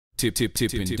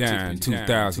Tippin down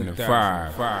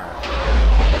 2005. I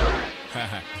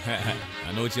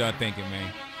know what y'all thinking,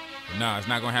 man. But nah, it's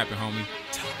not gonna happen, homie.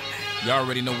 Y'all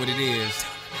already know what it is.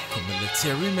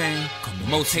 Chamillitary, man.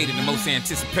 Most hated and most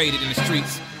anticipated in the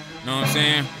streets. Know what I'm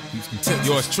saying?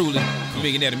 Yours truly,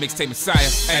 Chamillionaire, the Mixtape Messiah.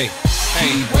 Hey.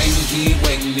 Keep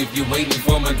waiting if you're waiting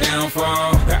for my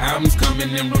downfall. The album's coming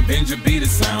and revenge will be the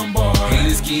soundbar.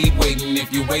 Haters keep waiting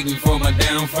if you're waiting for my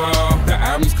downfall. The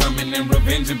album's coming and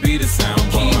revenge will be the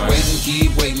soundbar.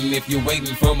 Keep waiting if you're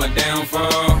waiting for my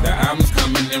downfall. The album's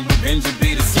coming and revenge will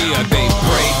be the soundbar. Yeah, they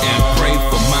pray and pray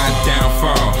for my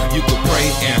downfall. You can pray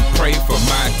and pray for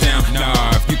my down.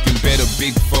 Nah, if you can bet a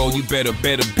big foe, you better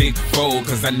bet a big foe.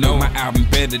 Cause I know my album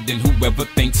better than whoever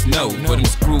thinks no. But them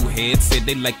screwheads said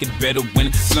they like it better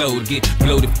when slow. To get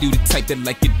bloated through the type that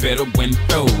like it better when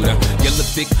throwed. Yellow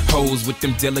thick hoes with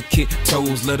them delicate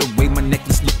toes. Let away my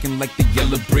necklace looking like the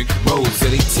yellow brick road. So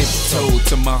they tiptoe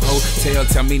to my hotel,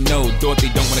 tell me no. Dorothy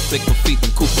don't wanna click her feet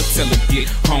when Cooper tell her get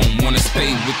home. Wanna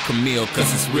stay with Camille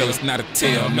cause it's real, it's not a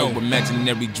tale. No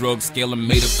imaginary drug scaler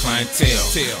made of clientele.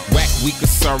 Whack, weak or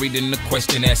sorry, then the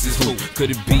question asks is who?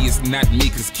 Could it be it's not me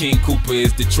cause King Cooper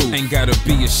is the truth? Ain't gotta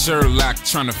be a Sherlock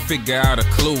trying to figure out a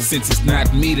clue. Since it's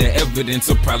not me, the evidence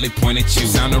will probably point at you.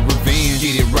 Sound of revenge,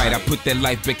 get it right, I put that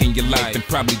life back in your life. And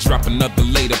probably drop another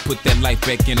later, put that life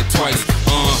back in it twice.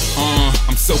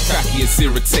 I'm so cocky it's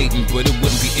irritating. But it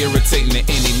wouldn't be irritating to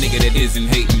any nigga that isn't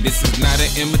hating. This is not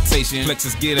an imitation,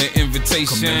 Plexus get an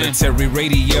invitation. Chamillitary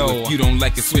radio, if you don't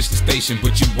like it, switch the station.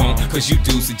 But you won't, cause you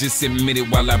do, so just admit it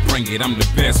while I bring it. I'm the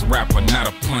best rapper, not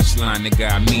a punchline,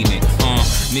 nigga, I mean it.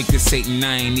 Niggas hating,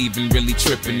 I ain't even really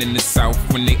tripping in the South.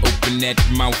 When they open that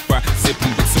mouth, I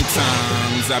zippin'. But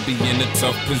sometimes I be in a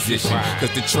tough position,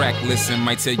 cause the track listen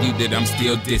might tell you that I'm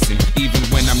still dissing. Even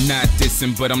when I'm not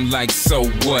dissing, but I'm like, so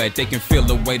what? They can feel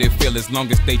the way they feel as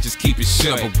long as they just keep it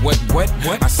shut. But what?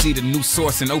 I see the new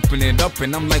source and open it up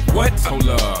and I'm like, what? Hold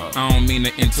up, I don't mean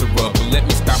to interrupt, but let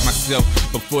me stop myself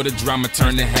before the drama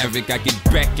turn to havoc. I get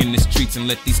back in the streets and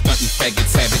let these stuntin'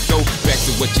 faggots have it. Go back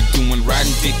to what you're doing,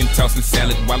 riding dick and tossing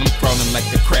salad while I'm crawling like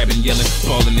a crab and yelling,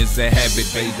 ballin' is a habit,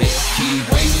 baby. Keep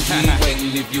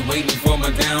waiting if you're waiting for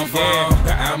my downfall.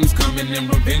 The album's coming and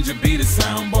revenge will be the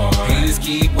soundbar. Haters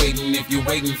keep waiting if you're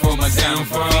waiting for my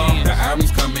downfall. The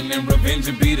album's coming and revenge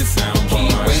will be the soundbar.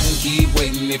 Keep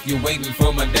waiting if you're waiting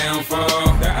for my downfall.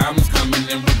 The album's coming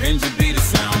and revenge will be the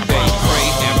soundbar. They pray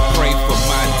and pray for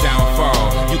my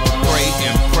downfall. You can pray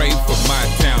and pray for my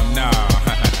down. Nah,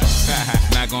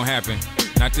 not gonna happen.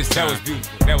 Not this time. That was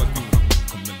beautiful. That was beautiful.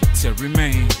 Chamillitary,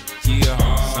 man. Yeah,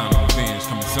 Sound of Revenge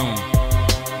coming soon.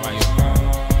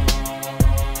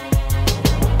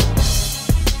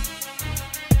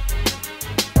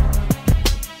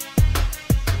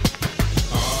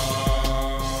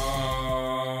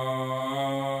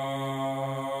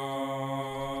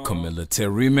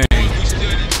 Chamillitary, man. We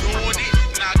steady doing it,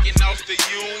 knocking off the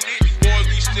unit. Boy,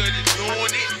 we steady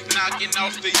doing it, knocking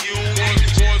off the unit.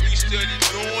 Boy, we steady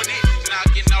doing it,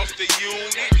 knocking off the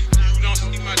unit. You don't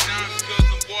see my diamonds cause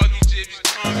the boy, we just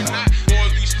coming out. Boy,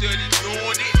 we steady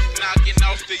doing it, knocking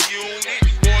off the unit.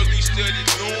 Boy, we steady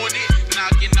doing it,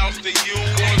 knocking off the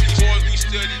unit. Boy, we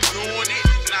steady doing it,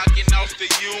 knocking off the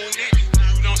unit.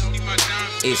 You don't see my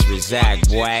diamonds. It's RASAQ,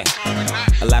 boy.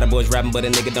 A lot of boys rapping, but a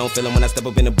nigga don't feel him. When I step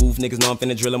up in the booth, niggas know I'm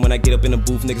finna drill him. When I get up in the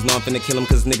booth, niggas know I'm finna kill him.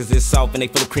 Cause niggas is soft and they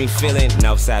full of cream filling.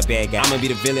 Northside bad guy, I'ma be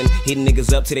the villain. Hitting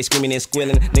niggas up till they screaming and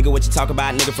squealing. Nigga, what you talk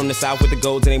about? Nigga from the South with the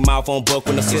golds in they mouth on buck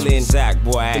when the ceiling. RASAQ,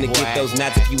 boy. Finna get those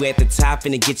knots if you at the top.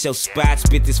 Finna get your spot.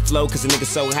 Spit this flow, cause a nigga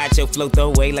so hot, your flow throw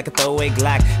away like a throwaway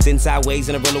Glock. Sitting sideways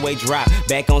in a rollaway drop.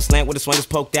 Back on slant with the swingers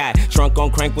poked out. Trunk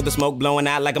on crank with the smoke blowing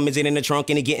out like a midget in the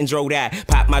trunk and he getting drove out.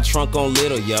 Pop my trunk on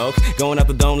little, yo. Going up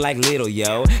the dome like little,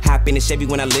 yo. Hop in the Chevy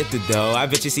when I lift the dough. I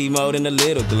bet you see more than a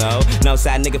little glow.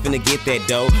 Northside nigga finna get that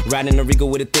dough. Riding the Regal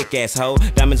with a thick ass hoe.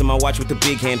 Diamonds on my watch with the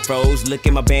big hand froze. Look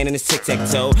at my band and it's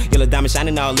tic-tac-toe. Yellow diamond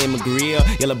shining all in my grill.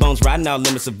 Yellow bones riding all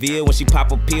in my Seville. When she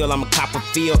pop a pill, I'ma cop a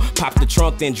feel. Pop the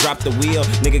trunk, then drop the wheel.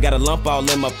 Nigga got a lump all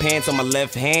in my pants. On my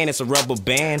left hand, it's a rubber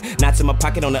band. Knots in my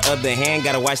pocket on the other hand.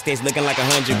 Got a watch that's looking like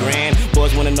 100 grand.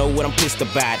 Boys wanna know what I'm pissed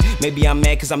about. Maybe I'm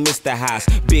mad cause I missed the house.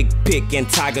 Big pick and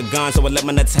Tiger gun, so I let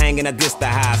my nuts hang and I diss the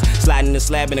house. Sliding the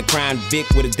slab in a Crown Vic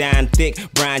with a dime thick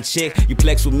brown chick. You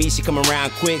flex with me, she come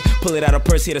around quick. Pull it out of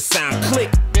purse, hear the sound click.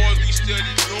 Boy, we steady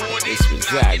doing it, It's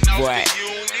RASAQ, boy.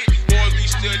 Boy, we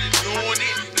steady doing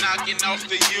it, knocking off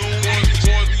the unit.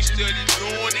 Boy, we steady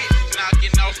doing it,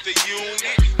 knocking off the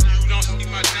unit. You don't see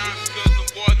my diamonds cause the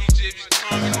boy, we just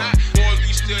coming out. Boy,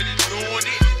 we steady doing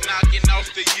it, knocking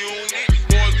off the unit.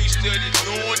 Boy, we steady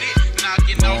doing it,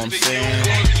 knocking off the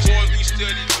unit. Boy, we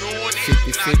steady doing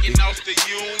it, knocking off the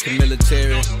unit.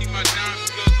 Chamillitary.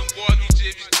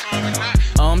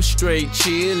 I'm straight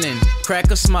chillin',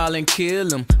 crack a smile and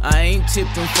kill 'em. I ain't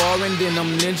tipping foreign, then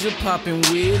I'm ninja popping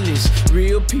wheelies.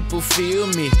 Real people feel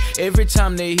me every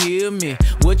time they hear me.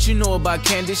 What you know about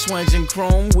candy swings and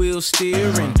chrome wheel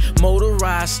steering?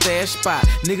 Motorized stash spot,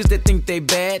 niggas that think they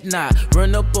bad, nah.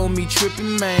 Run up on me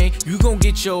trippin', man, you gon'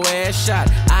 get your ass shot.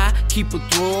 I keep a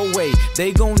throwaway,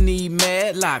 they gon' need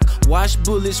mad lock. Wash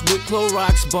bullets with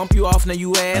Clorox, bump you off, now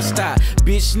you ass stop.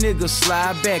 Bitch nigga,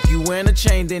 slide back, you wearing a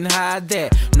chain, then hide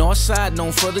that. Northside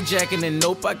known for the jacket, and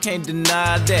nope, I can't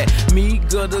deny that. Me,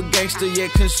 gutter gangster,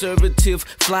 yet conservative,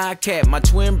 fly cat. My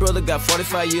twin brother got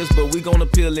 45 years, but we gon'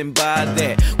 appeal and buy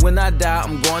that. When I die,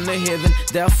 I'm going to heaven,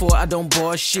 therefore I don't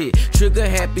bar shit. Trigger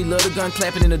happy, love the gun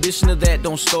clapping, in addition to that,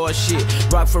 don't start shit.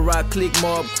 Rock for rock, click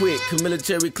mob quick,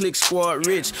 Chamillitary click squad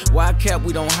rich. Wide cap,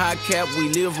 we don't high cap, we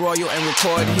live royal and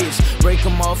record hits. Break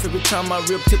them off every time I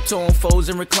rip, tiptoe on foes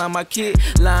and recline my kid.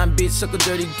 Line bitch, suck a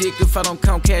dirty dick, if I don't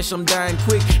count cash, I'm dying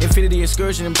quick. Infinity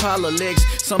excursion Impala legs.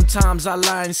 Sometimes I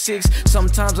lie in 6,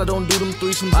 sometimes I don't do them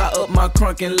threesomes. I up my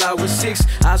crunk and lie with 6.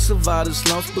 I survive the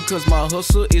slumps because my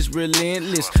hustle is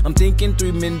relentless. I'm thinking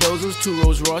 3 Mendozas, 2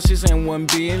 Rolls Royces, and 1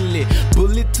 Bentley.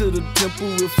 Bullet to the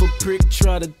temple if a prick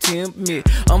try to tempt me.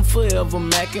 I'm forever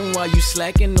macking while you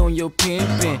slacking on your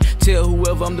pimpin'. Tell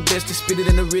whoever I'm the best to spit it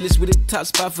and the realest with it. Top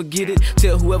spot, forget it.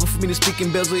 Tell whoever for me to speak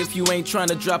in bezel. If you ain't trying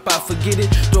to drop out, forget it.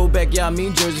 Throwback, yeah, I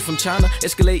mean jersey from China.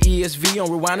 Escalade ESV on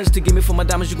rewinders. To give me for my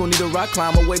diamonds, you gon' need a rock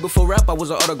climber. Way before rap, I was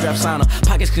an autograph signer.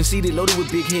 Pockets conceited, loaded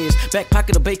with big heads. Back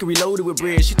pocket of bakery loaded with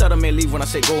bread. She thought I meant leave when I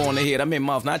say go on the head. I meant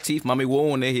mouth, not teeth. Mommy,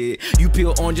 woe on the head. You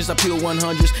peel oranges, I peel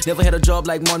 100s. Never had a job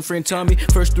like one friend tell me.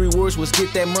 First 3 words was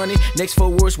get that money. Next 4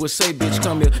 words was say bitch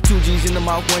come here. 2 G's in the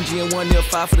mouth, 1 G and 1 nil.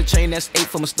 5 for the chain, that's 8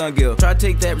 for my stun girl. Try to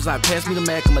take that result, pass me the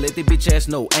Mac. I'ma let that bitch ass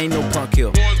know. Ain't no punk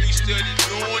here.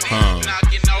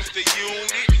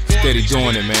 Steady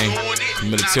doing it, man.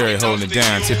 Military holding it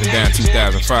down, tipping down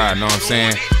 2005, know what I'm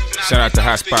saying? Shout out to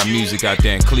Hot Spot Music out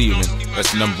there in Cleveland.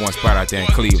 That's the #1 spot out there in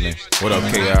Cleveland. What up,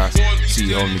 Chaos? See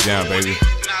you holding me down, baby.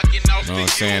 Know what I'm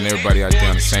saying? Everybody out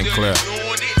there in St. Clair.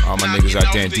 All my niggas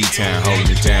out there in D-Town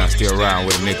holding it down, still riding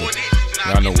with a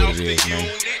nigga. Y'all know what it is, man.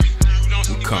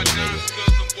 We coming, nigga.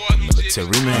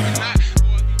 Military, man.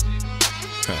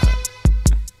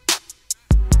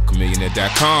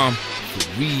 Chamillionaire.com.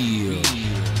 For real.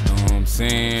 Know what I'm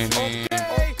saying?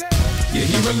 You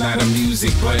hear a lot of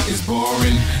music, but it's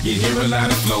boring. You hear a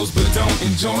lot of flows, but don't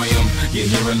enjoy them. You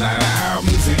hear a lot of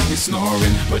albums and you're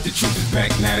snoring. But the truth is back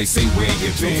now, they say where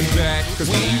you been. Cause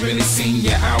we ain't really seen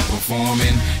you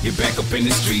outperforming. You're back up in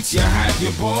the streets, you're hot,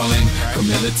 you're ballin'.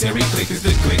 Chamillitary click is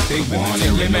the click they want.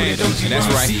 And man, that's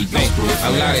right. Hey,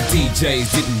 a lot of DJs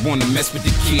didn't want to mess with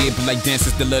the kid, but like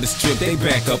dancers that love the strip, they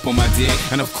back up on my dick.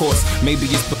 And of course, maybe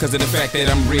it's because of the fact that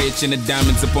I'm rich and the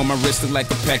diamonds up on my wrist look like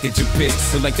a package of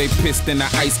piss. Look like they pissed in an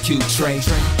ice cube tray.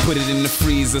 Put it in the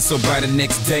freezer so by the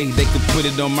next day they could put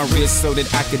it on my wrist so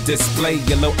that I could display.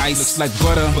 Yellow ice looks like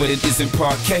butter, but it isn't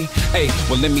parquet. Hey,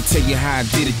 well let me tell you how I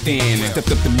did it then. Stepped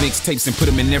up the mixtapes and put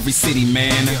them in every city,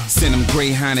 man. Sent them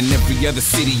Greyhound in every other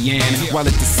city, and while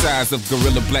at the size of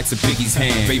Gorilla Black's of Biggie's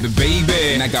hand. Baby,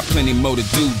 baby, and I got plenty more to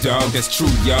do, dog. That's true,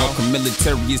 y'all.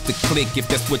 Chamillitary is the click if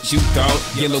that's what you thought.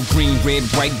 Yellow, green, red,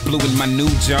 white, blue in my new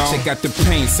jaw. Check out the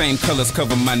paint, same colors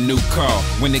cover my new car.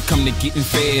 When it come to getting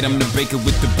fed, I'm the baker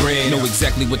with the bread. Know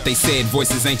exactly what they said,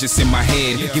 voices ain't just in my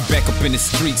head. Get back up in the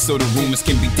streets so the rumors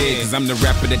can be dead. Cause I'm the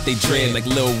rapper that they dread like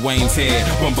Lil Wayne's head.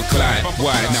 Bumper Clyde,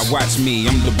 why? Now watch me,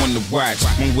 I'm the one to watch.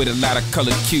 One with a lot of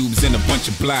colored cubes and a bunch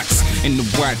of blocks. In the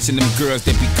watch and them girls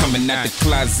that be coming out the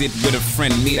closet with a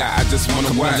friend meet. I just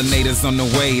wanna watch. Pollinators on the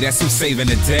way, that's who's saving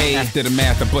the day. After the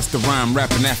math, I bust a rhyme,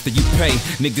 rapping after you pay.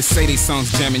 Niggas say they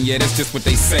songs jamming, yeah, that's just what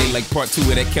they say. Like part 2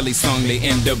 of that Kelly song, they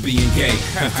end up being gay.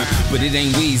 But it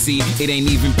ain't Weezy, it ain't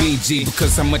even BG.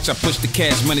 Because how much I push the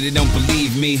cash money, they don't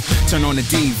believe me. Turn on the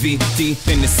DVD,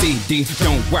 then the CD.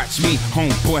 Don't watch me,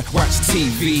 homeboy, watch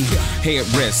TV.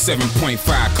 Headrest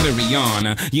 7.5,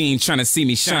 Clarion. You ain't tryna see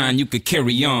me shine, you could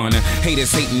carry on.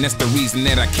 Haters hating, that's the reason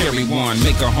that I carry on.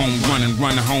 Make a home run and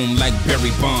run home like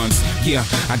Barry Bonds. Yeah,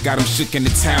 I got him shook in the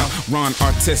towel. Ron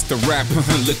Artest the rap,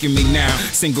 look at me now.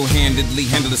 Single-handedly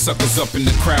handle the suckers up in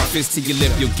the crowd. Fist to your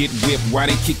lip, you'll get whipped. Why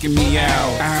they kicking me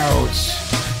out? Ouch.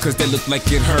 cause they look like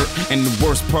it hurt. And the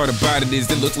worst part about it is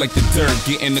it looks like the dirt.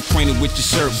 Getting acquainted with your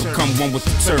shirt, become one with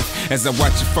the turf. As I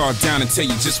watch you fall down and tell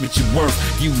you just what you're worth.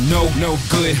 You know, no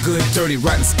good, dirty,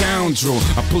 rotten scoundrel.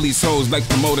 I pull these hoes like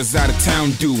promoters out of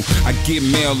town do. I get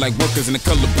mail like workers in the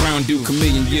color brown do.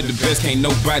 Chameleon, you're the best, can't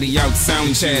nobody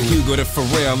outsound Chad Hugo to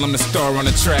Pharrell, I'm the star on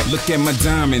the track. Look at my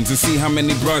diamonds and see how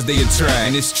many bras they attract.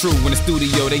 And it's true, in the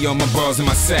studio, they all my balls in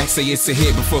my sack. Say it's a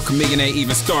hit before Chamillionaire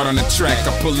even start on the track.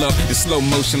 I pull up in slow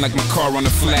motion like my car on the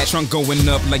flat. Trunk going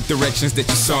up like directions that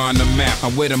you saw on the map. I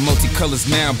wear the multicolors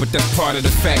now, but that's part of the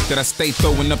fact that I stay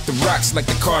throwing up the rocks like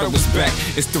the Carter was back.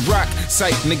 It's the rock,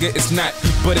 psych, nigga, it's not.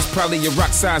 But it's probably a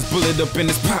rock-sized bullet up in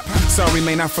this pop. Sorry,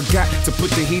 man, I forgot to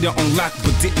put the heater on lock,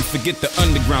 but didn't forget the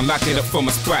underground. Lock it up for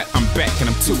my spot. I'm back and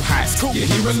I'm too hot. You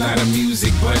hear a lot of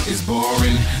music, but it's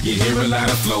boring. You hear a lot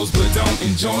of flows, but don't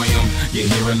enjoy them. You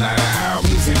hear a lot of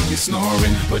albums and you're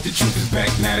snoring. But the truth is back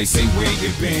now, they say where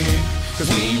you been. Cause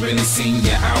we ain't really seen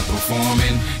you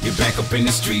outperforming. You're back up in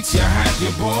the streets, you're hot,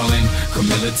 you're ballin'.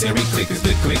 Chamillitary click is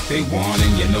the click they want.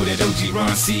 And you know that OG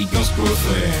Ron C gon' screw it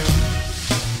for them.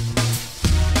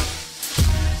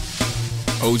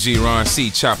 OG Ron C,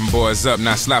 chopping boys up,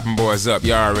 not slopping boys up.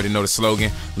 Y'all already know the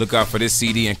slogan. Look out for this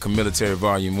CD and Chamillitary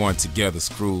Volume 1 together,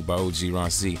 screwed by OG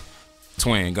Ron C.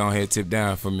 Twin, go ahead, tip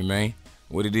down for me, man.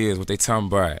 What it is, what they talking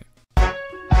about.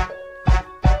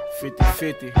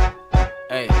 50-50.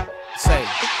 Hey, say,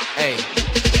 hey.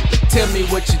 Tell me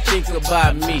what you think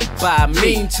about me. By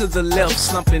mean to the left,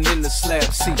 slumping in the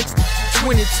slab seat.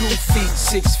 22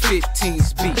 feet,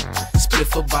 6'15's beat.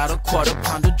 Spliff about a quarter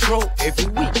pound of dro every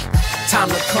week. Time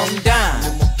to come down,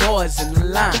 and my boys in the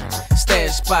line.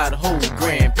 Stash by the whole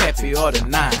grandpappy or the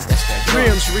 9. That's that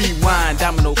rims rewind,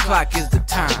 domino clock is the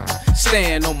time.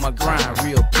 Stand on my grind,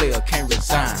 real player can't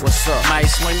resign. What's up? Might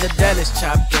swing the Dallas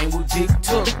chop game with Big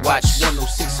Tuck. Watch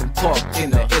 106 and park in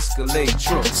the Escalade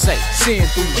truck. Say, seeing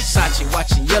through Versace,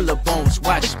 watching Yellow Bones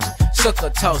watch me.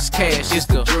 Sucker toss cash is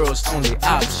the girl's only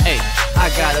option. Hey, I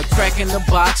got a crack in the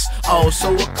box,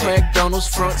 also a crack Donald's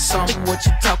front. Something what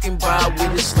you talking about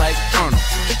with it's like Arnold.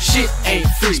 Shit ain't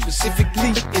free, specifically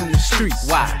in the streets.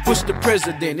 Why? Push the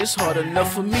president, it's hard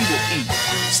enough for me to eat.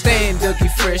 Staying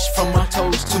Dougie fresh from my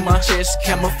toes to my chest.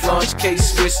 Camouflage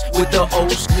case Swiss with the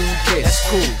old school case. That's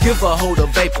cool. Give a hold of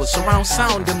vapor, surround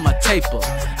sound in my taper.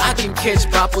 I can catch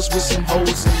boppers with some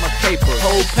holes in my paper.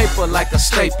 Hold paper like a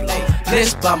stapler.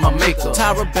 Blessed by my maker.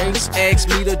 Tyra Banks asked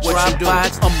me to drive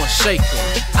by, I'm a shaker.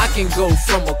 I can go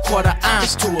from a quarter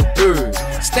ounce to a bird.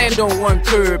 Stand on one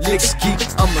curb, licks geek,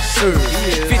 I'm a serve.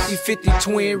 50-50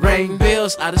 twin ring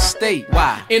bells out of state.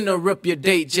 Why? Interrupt your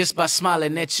date just by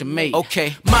smiling at your mate.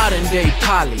 Okay, modern day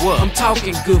poly. What? I'm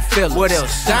talking good fellas. What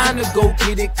else? Dying to go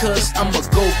get it cause I'm a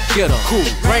go getter.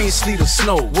 Cool. Rain, sleet or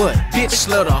snow. What? Bitch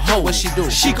slut a hoe. What she do?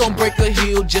 She gon' break a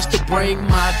heel just to bring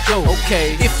my dough.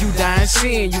 Okay, if you dying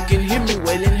sin, you can hear me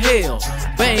wailing hell.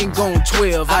 Bang on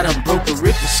 12, I done broke the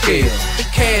Richter scale.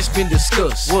 Cash been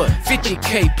discussed. What?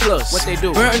 50K plus. What they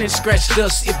do? Burn and scratch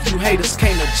dust if you haters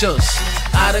can't adjust.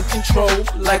 Out of control,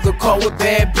 like a car with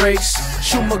bad brakes.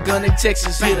 Shoot my gun in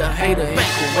Texas, hit a hater in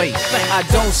Kuwait. I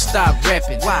don't stop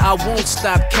rapping, I won't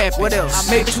stop capping. What else?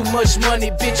 I make too much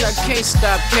money, bitch, I can't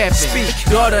stop capping.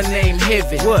 Speak. Daughter named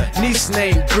Heaven, what? Niece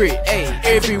named Brit. Hey,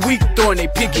 every week throwing they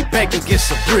piggyback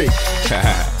against a brick.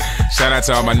 Shout out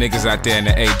to all my niggas out there in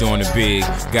the A doing the big.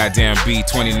 Goddamn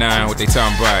B29, what they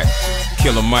talking about?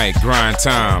 Killer Mike, Grind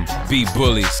Time, B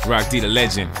Bullies, Rock D the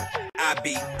Legend. I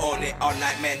be on it all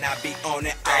night, man, I be on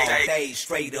it all day.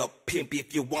 Straight up pimp,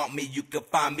 if you want me, you can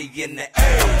find me in the A.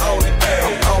 I'm on it,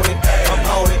 I'm on it, I'm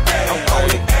on it, I'm on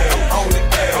it, I'm on it,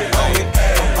 I'm on it,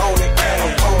 I'm on it,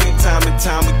 I'm on it. Time and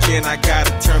time again, I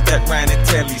gotta turn back round and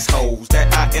tell these hoes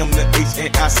that I am the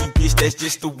H-N-I-C, bitch, that's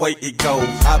just the way it goes.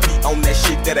 I be on that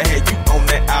shit that I had you on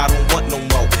that, I don't want no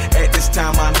more. At this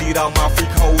time, I need all my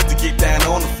freak hoes to get down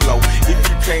on the floor. If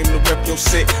you came to rep your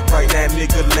set, right now,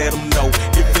 nigga, let them know.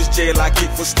 If it's jail, I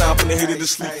get for stomping the head of the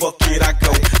sleep, fuck it, I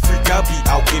go. Freak, I be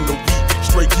out in the week.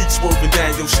 Straight geek swerving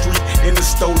down your street in the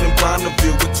stolen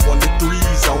Bonneville with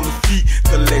 23s on the feet.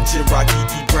 The legend Rocky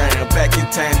E. Brown, back in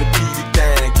time to beat it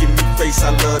down. Give me face,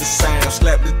 I love the sound.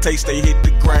 Slap the taste, they hit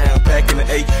the ground. Back in the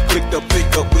A, clicked up, pick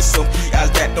up with some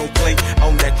P.I.s that don't play.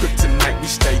 On that kryptonite we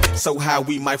stay, so high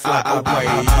we might fly away.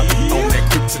 I be on that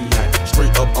kryptonite,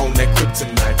 straight up on that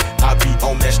kryptonite. I be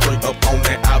on that, straight up on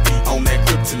that. I be on that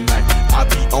kryptonite. I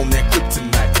be on that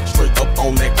kryptonite, straight up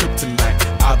on that kryptonite.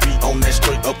 I be on that,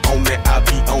 straight up on that. I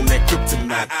be on that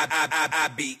kryptonite. I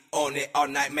be on it all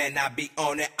night, man. I be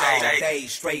on it all day.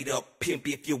 Straight up pimp,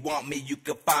 if you want me, you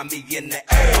can find me in the A.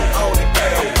 I'm on it,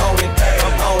 I'm on it,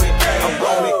 I'm on it, I'm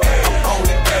on it, I'm on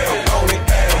it, I'm on it,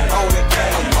 I'm on it,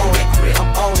 I'm on it, I'm on it, I'm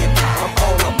on it.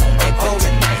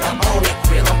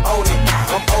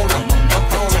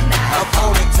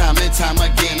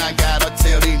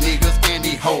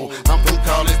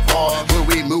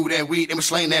 that weed, then we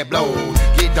sling that blow.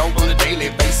 Get dope on a daily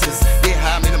basis. Get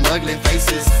high, man, them ugly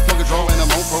faces. Smoke a draw and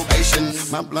I'm on probation.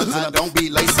 My blunts and I don't be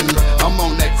lacing. I'm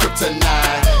on that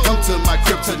kryptonite. Come to my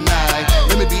kryptonite.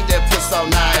 Let me beat that puss all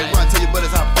night. Run to your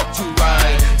buddies, I fuck you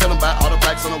right. Tell them about all the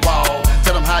blacks on the wall.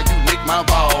 Tell them how you lick my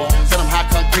ball. Tell them how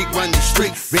concrete run the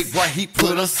street. Big boy, he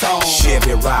put us on.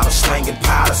 Chevy rider, slanging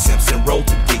powder, Simpson road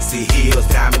to Dixie Hills.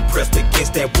 Diamond pressed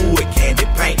against that wood, candy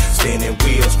paint, spinning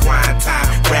wheels, grind time,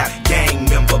 rap, gang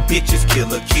member, bitches,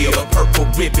 killer, kill, purple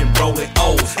ribbon, rolling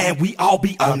O's, and we all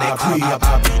be on that crib.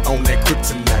 I be on that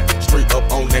kryptonite, straight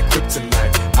up on that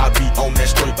kryptonite. I be on that,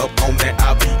 straight up on that.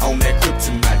 I be on that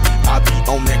kryptonite. I be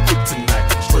on that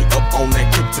kryptonite, straight up on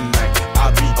that kryptonite.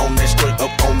 I be on that, straight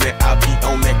up on that. I be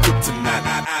on that kryptonite.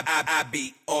 I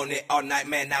be on it all night,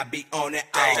 man. I be on it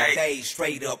all day,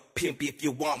 straight up pimp. If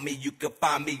you want me, you can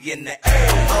find me in the air.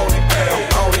 I'm on it, I'm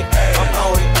on it, I'm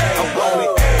on it, I'm on it,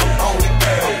 I'm on it,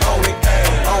 I'm on it,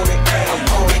 I'm on it,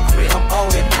 I'm on it, I'm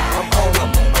on it, I'm on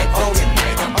it, I'm on it,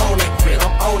 I'm on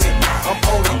it, I'm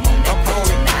on it, I'm on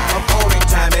it, I'm on it.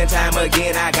 Time and time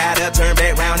again, I gotta turn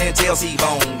back round and tell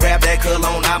C-Bone. Grab that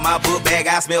cologne out my book bag,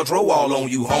 I smell dro all on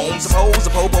you, home. Suppose the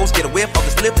popos get a whiff of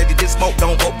the slip that you just smoke,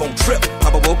 don't trip.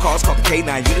 Probable cause, call the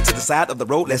K9 unit to the side of the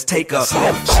road, let's take a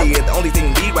slip. Shit, the only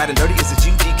thing me riding dirty is this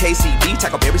UGKCB.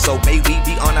 Tackleberry, so may we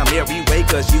be on our merry way,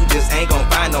 cause you just ain't gon'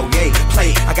 find no yay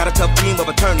play. I got a tough team of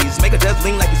attorneys, make a judge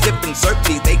lean like he's sipping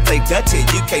certainty. They play Dutty,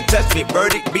 you can't touch me,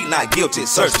 verdict, be not guilty,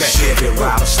 search that. Chevy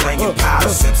rider, slanging powder,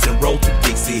 Simpson road to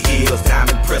Dixie Hills.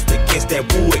 Diamond pressed against that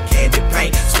wood, candy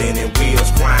paint, spinning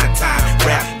wheels, grind time,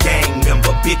 rap, gang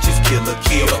member, bitches, killer,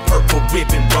 kill, purple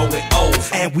ribbon, rolling O's,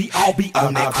 and we all be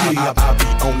on that crib. I be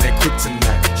on that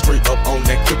kryptonite, straight up on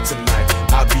that kryptonite.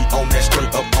 I be on that, straight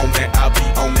up on that. I be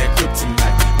on that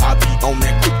kryptonite. I be on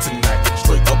that kryptonite,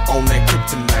 straight up on that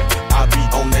kryptonite. I be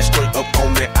on that, straight up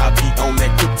on that. I be on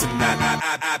that kryptonite.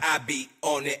 I be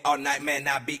on it all night, man.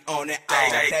 I be on it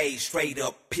all day, straight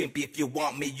up pimp. If you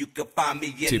want me, you can find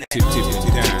me in the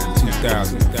Tippin' down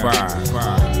 2005.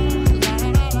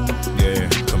 Yeah,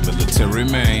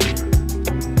 Chamillionaire, man.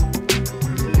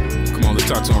 Come on, let's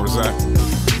talk to him, RASAQ.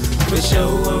 For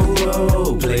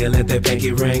sure, player, let that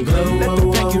Panky Rang glow. Let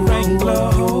the Panky Rang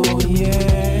glow,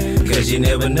 yeah. Cause you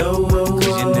never know,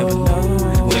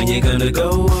 when you're gonna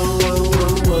go.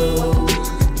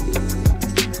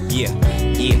 Yeah,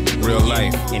 Real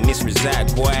life. And this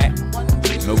RASAQ, boy.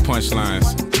 No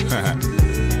punchlines.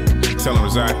 Tell him,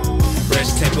 RASAQ.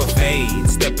 Fresh taper fade,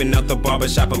 stepping out the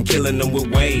barbershop, I'm killing them with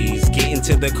waves. Getting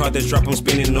to the car, that's drop, I'm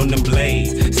spinning on them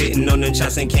blades. Sitting on them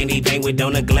shots and candy paint with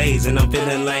donut glaze. And I'm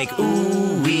feeling like,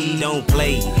 ooh, we don't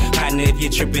play. Partner, if you're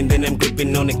tripping, then I'm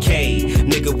gripping on the K.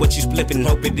 Nigga, what you splipping,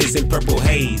 hope it isn't purple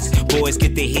haze. Boys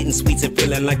get their hitting sweets and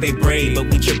feeling like they brave. But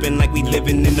we tripping like we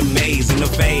living in the maze, in the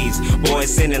phase.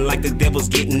 Boys sinning like the devil's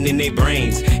getting in their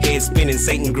brains. Head spinning,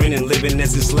 Satan grinning, living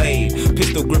as a slave.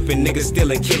 Pistol gripping, niggas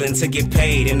stealing, killing to get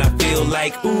paid. And I feel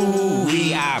like, ooh,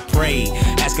 I pray,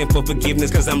 asking for forgiveness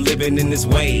cause I'm living in this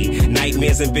way.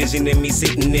 Nightmares envisioning me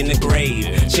sitting in the grave,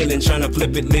 chilling, trying to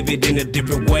flip it, live it in a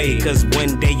different way. Cause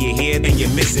one day you're here, then you're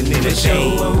missing in the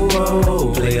shade.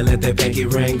 Player, let that Panky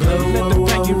Rang glow. Let the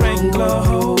Panky Rang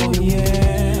glow,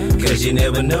 yeah. Cause you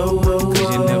never know,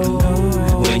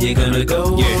 when you're gonna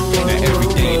go. Yeah, now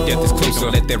every day death is closer.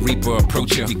 Let that reaper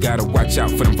approach you. You gotta watch out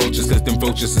for them vultures, cause them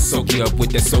vultures will soak you up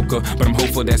with that soaker. But I'm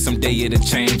hopeful that someday it'll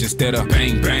change instead of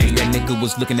bang bang. That nigga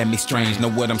was looking at me strange. Know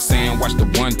what I'm saying? Watch the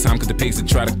one time, cause the pigs will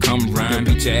try to come round.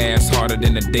 Beat your ass harder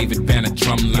than the David Banner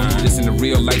drum line. Listen to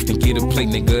real life, then get a plate,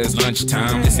 nigga, it's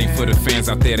lunchtime. This ain't for the fans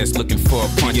out there that's looking for a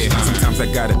punch. Yeah, sometimes I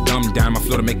gotta dumb down my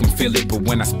flow to make them feel it. But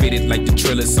when I spit it like the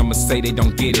Triller, some say they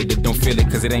don't get it, they don't feel it.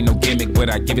 Cause it ain't no gimmick, but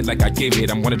I give it like I give it.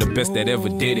 I'm one of the best that ever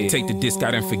did it. Take the disc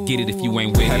out and forget it if you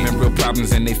ain't with it. Having real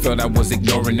problems and they felt I was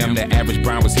ignoring them. The average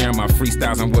Brown was hearing my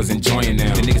freestyles and was enjoying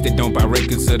them. The niggas that don't buy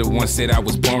records are the ones that I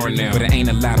was boring them. But it ain't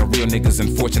a lot of real niggas,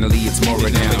 unfortunately it's more of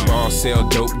them. They ball, sell,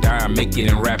 dope, die, make it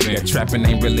and rapping. That trapping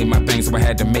ain't really my thing, so I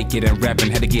had to make it and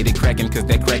rapping. Had to get it cracking, cause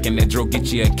that cracking, that dro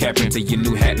get you a capping. To your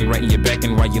new hat and right in your back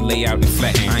and while you lay out and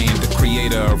flatten. I ain't the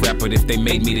creator or rapper if they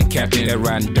made me the captain. That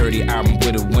Riding Dirty album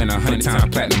would've win 100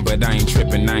 times platinum. But I ain't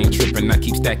tripping, I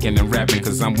keep stacking and rapping.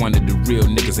 Cause I'm one of the real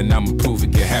niggas and I'ma prove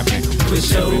it can happen. For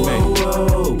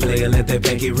sure, player, let that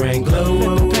Panky Rang glow.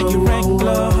 Let the Panky Rang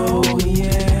glow,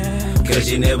 yeah. Cause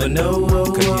you never know,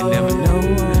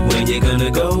 when you're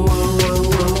gonna go.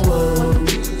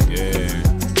 Yeah,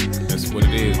 that's what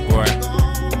it is, boy.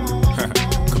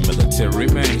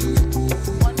 Chamillionaire, man.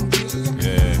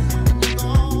 Yeah.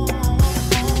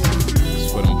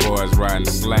 It's for them boys riding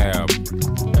the slab,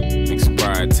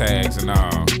 expired tags and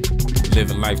all,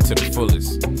 living life to the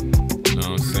fullest. You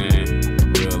know what I'm saying?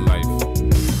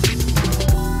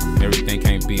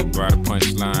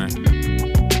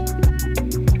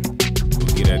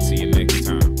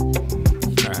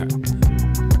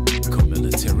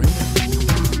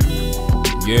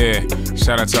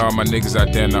 Shout out to all my niggas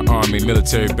out there in the army,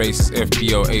 military bases,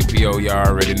 FPO, APO, y'all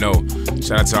already know.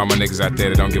 Shout out to all my niggas out there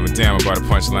that don't give a damn about a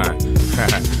punchline.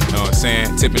 Know what I'm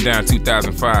saying? Tipping down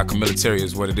 2005, Chamillitary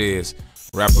is what it is.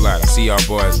 Rap a lot. I see y'all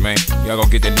boys, man. Y'all gonna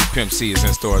get that new Pimp C. It's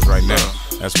in stores right now.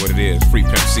 That's what it is. Free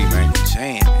Pimp C, man.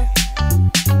 Jam.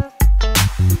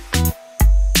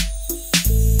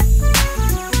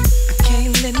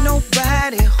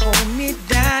 Nobody hold me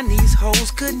down, these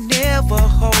hoes could never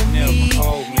hold me.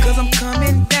 Cause I'm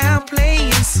coming down,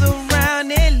 playing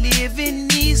surrounded, living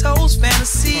these hoes'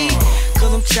 fantasy.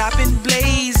 Cause I'm chopping,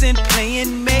 blazing,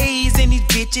 playing maze, and these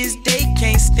bitches, they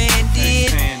can't stand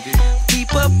it.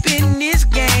 Keep up in this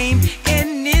game,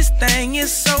 and this thing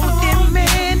is so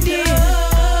demanding.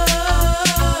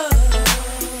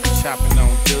 Chopping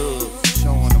on dubs,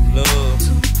 showing them love.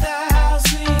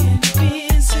 2,000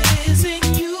 Benzes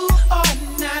and you are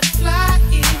not fly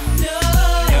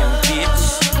enough. Young bitch,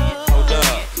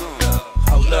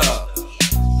 hold up,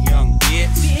 young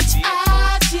bitch. Bitch,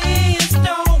 I just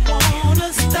don't wanna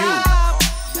stop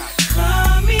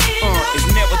coming up. It's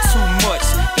never too much,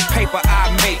 the paper I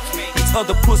make. These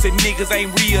other pussy niggas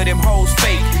ain't real, them hoes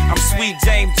fake. I'm Sweet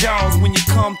James Jones when you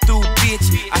come through, bitch.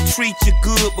 I treat you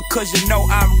good because you know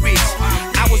I'm rich.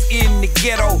 I was in the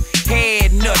ghetto,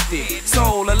 had nothing.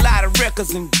 Sold a lot of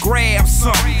records and grabbed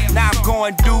something. Now I'm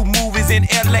going to do movies in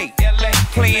LA.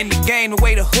 Playing the game the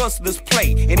way the hustlers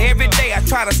play. And every day I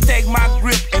try to stake my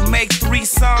grip and make 3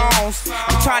 songs.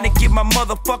 I'm trying to get my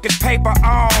motherfucking paper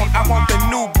on. I want the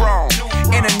new Bron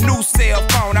and a new cell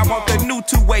phone. I want the new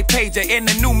 2-way pager and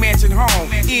the new mansion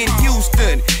home in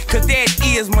Houston. Cause that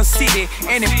is my city.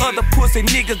 And them other pussy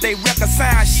niggas, they record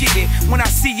sound shitty. When I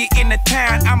see you in the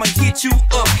town, I'ma hit you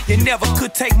up. You never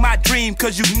could take my dream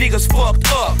cause you niggas fucked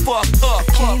up.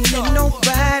 Can't let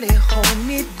nobody hold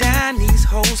me down, these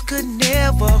hoes could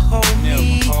never hold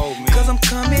me. Cause I'm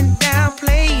coming down,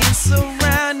 playing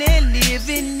surrounded,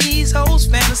 living these hoes'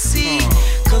 fantasy.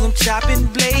 Cause I'm chopping,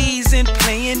 blazing,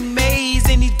 playing maze,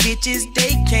 and these bitches,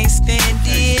 they can't stand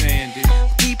it.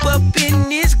 Keep up in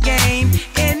this game,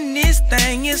 and this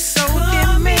thing is so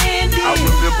demanding. I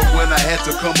remember when I had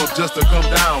to come up just to come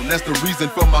down. That's the reason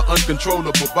for my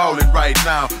uncontrollable ballin' right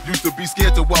now. Used to be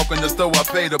scared to walk in the store, I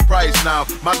pay the price now.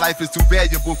 My life is too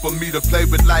valuable for me to play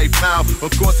with life now.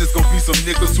 Of course it's gonna be some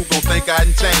niggas who gon' think I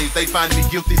done changed. They find me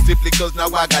guilty simply cause now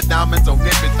I got diamonds on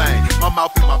everything. My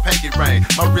mouth in my pinky ring,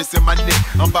 my wrist in my neck.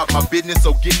 I'm about my business,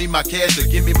 so give me my cash or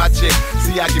give me my check.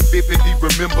 See, I can vividly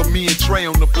remember me and Trey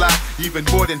on the block. Even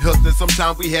more than hustling,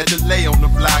 sometimes we had to lay on the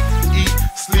block. Eat,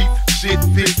 sleep, shit,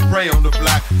 piss, pray on the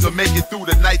block. To make it through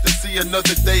the night to see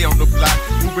another day on the block.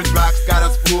 Moving rocks, got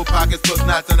us full pockets plus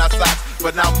knots in our socks.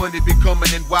 But now money be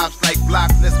coming in wobs like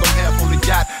blocks. Let's go half on the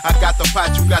yacht. I got the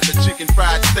pot, you got the chicken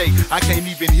fried steak. I can't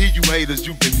even hear you haters,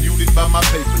 you've been muted by my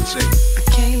paper check. I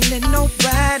can't let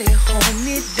nobody hold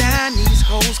me down, these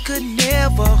hoes could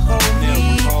never hold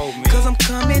me. Cause I'm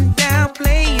coming down,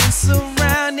 playing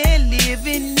surrounded,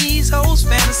 living these hoes'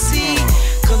 fantasy.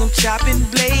 Cause I'm chopping,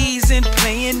 blazing,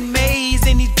 playing maze,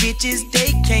 and these bitches,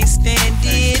 they can't stand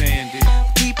it.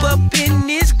 Keep up in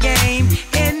this game,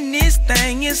 and this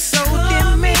thing is so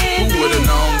demanding. Who would've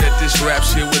known that this rap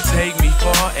shit would take me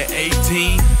far? At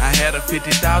 18, I had a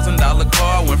 $50,000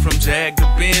 car. Went from Jag to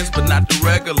Benz, but not the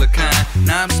regular kind.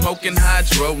 Now I'm smoking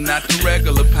hydro, not the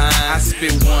regular pine. I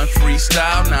spit one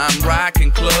freestyle, now I'm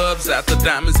rocking clubs. After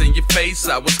diamonds in your face,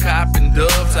 I was copping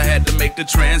dubs. I had to make the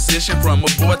transition from a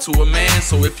boy to a man.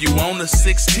 So if you own a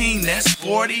 16, that's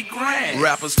 40 grand.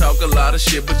 Rappers talk a lot of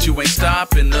shit, but you ain't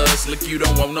stopping us. Look, you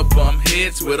don't wanna bump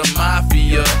heads with a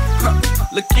mafia.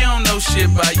 Look, you don't know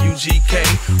shit by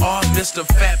UGK. All Mr.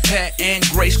 Fat Pat and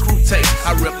Grace Crew tape.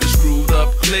 I rep the screwed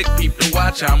up click, peep the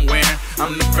watch I'm wearing.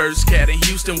 I'm the first cat in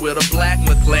Houston with a black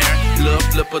McLaren. Lil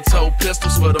Flipper told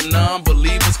pistols for them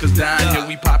non-believers. Cause down here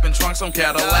we popping trunks on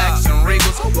Cadillacs and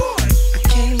Regals. Oh boy. I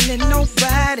can't let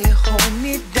nobody hold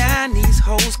me down, these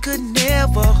hoes could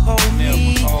never hold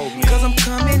me. Cause I'm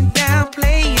coming down,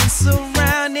 playing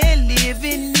surrounded,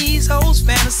 living these hoes'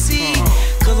 fantasy.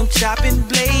 Cause I'm chopping,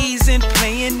 blazing,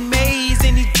 playing maze,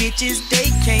 and these bitches, they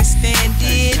can't stand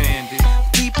it.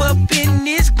 Keep up in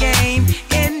this game,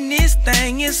 and this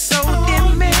thing is so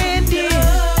demanding.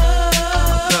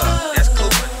 That's cool.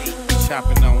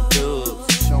 Chopping on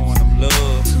dubs, showing them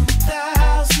love.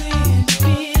 2,000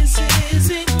 Benzes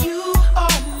and you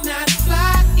are not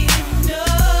fly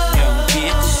enough. Young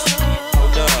bitch,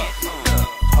 hold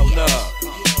up,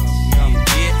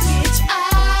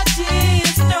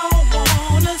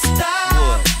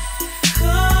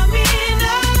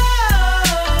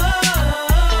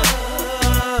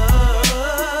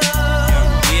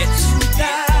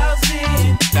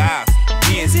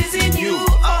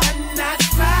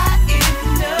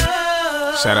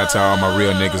 Shout out to all my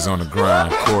real niggas on the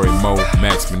grind. Corey Mo,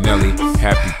 Max Manelli,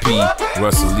 Happy P,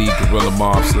 Russell Lee, Gorilla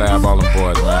Mob, Slab, all them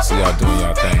boys, man. See y'all doing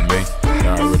y'all thing, man.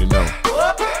 Y'all already know.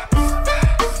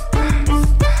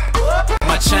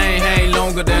 My chain hang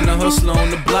longer than a hustler on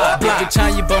the block. Every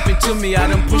time you bump into me, I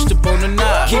done pushed up on the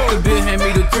knob. Keep the bill, hand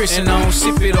me the Chris, and I don't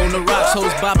sip it on the rocks.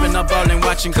 Hoes bopping, I ballin'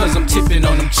 watching, cause I'm tipping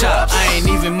on them chops. I ain't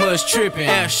even much trippin'.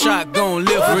 Ass shot gon'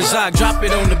 lift. RASAQ drop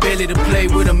it on the belly to play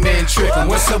with a man trippin'.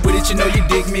 What's up with it? You know you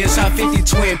dig me. It's how 50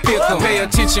 twin pick 'em. Pay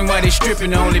attention while they strippin'.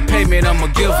 The only payment I'ma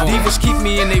give 'em. Divas keep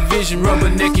me in their vision, rubber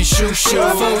neck and shoe.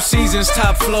 4 seasons,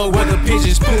 top flow, where the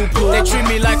pigeons poo-poo. They treat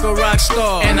me like a rock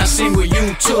star, and I sing with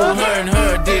you too. Her and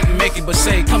her didn't make it, but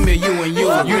say, come here, you and you.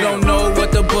 You don't know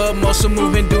what the butt muscle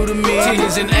movement do to me.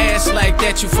 Titties and ass like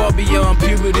that, you fall beyond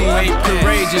puberty. Ain't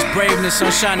courageous, braveness,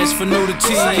 sunshine is for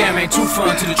nudity. Cam ain't too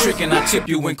fun to the trick, and I tip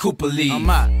you when Cooper leave. I'm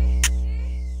out.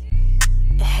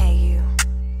 Hey you,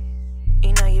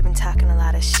 you know you've been talking a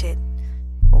lot of shit,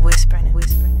 whispering,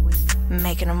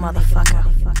 making a motherfucker.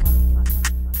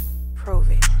 Prove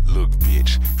it. Look,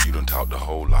 bitch, you done talked a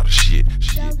whole lot of shit.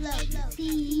 Hey,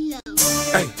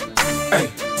 hey,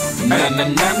 na na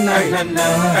na na na na.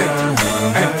 Hey,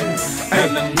 hey,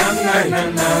 na na na na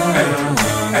na.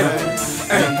 Hey,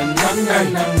 hey, na na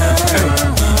na na.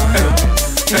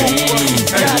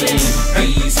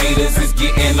 These haters is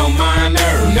getting on my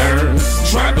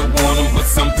nerves. Try to warn them, but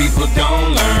some people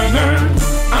don't learn.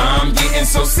 I'm getting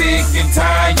so sick and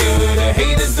tired of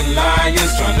haters and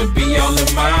liars trying to be all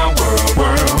in my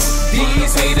world.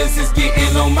 These haters is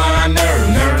getting on my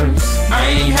nerves. I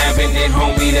ain't having it,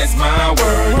 homie, that's my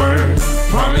word.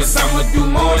 Promise I'ma do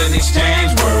more than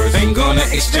exchange words. Ain't gonna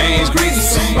exchange greedy,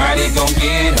 somebody gon'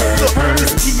 get hurt.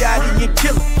 It's T.I.D. and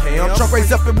Killa. I'm drunk,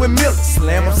 raised up and with Miller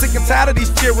Slam. I'm sick and tired of these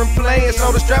children playing,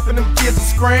 so the strapping them kids are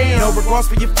spraying. No regards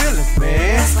for your feelings,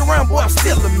 man. Ask around, boy, I'm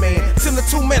still a man. Till the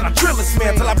 2 man, I drill this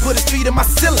man till I put his feet in my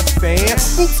ceiling fan.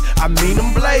 Oops, I mean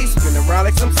them blaze, spin around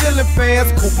like some ceiling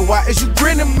fans. Cooper, why is you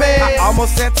grinning, man? I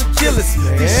almost had to kill us,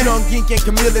 man. These young gink and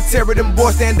Chamillitary, them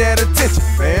boys stand at attention,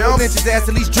 fam. Bitches ass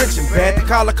at least drenching, bad to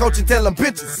call a coach and tell them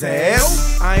bitches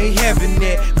ass. I ain't having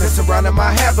that, mess around in my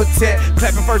habitat.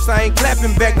 Clapping first, I ain't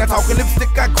clapping back. Not talking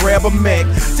lipstick, I grab a Mac.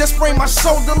 Just sprained my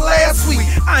shoulder last week,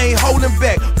 I ain't holding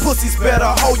back. Pussies better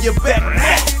hold your back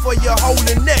for your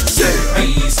holding neck.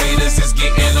 These haters is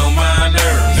getting on my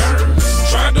nerves.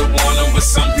 Try to warn them, but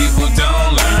some people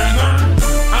don't learn.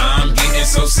 I'm getting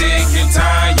so sick and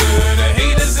tired of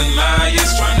haters and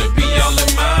liars trying to be all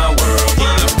in my world.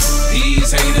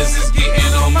 These haters is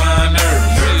getting on my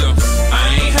nerves.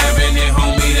 I ain't having it,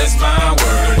 homie, that's my word.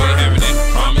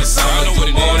 Promise I'ma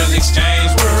do more than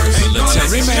exchange words. Ain't gonna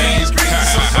exchange greedy,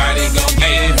 somebody gon'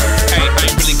 get hurt. Hey, I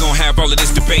ain't really gonna have all of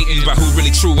this debating about who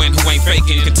really true and who ain't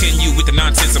faking. Continue with the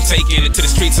nonsense, I'm taking it to the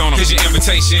streets on them. Here's your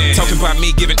invitation. Talking about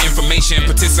me, giving information,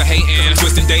 participating,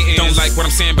 twisting, dating. Don't like what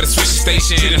I'm saying, but I switch the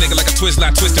station. Treat a nigga like a twist,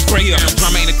 like twist and bray up.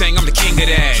 Drama ain't a thing, I'm the king of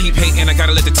that. Keep hating, I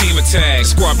gotta let the team attack.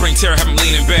 Squad bring terror, have them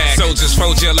leaning back. Soldiers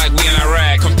fold you like we in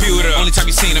Iraq. Computer, only time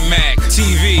you seen a Mac.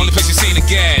 TV, only place you seen a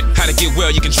GAD. How to get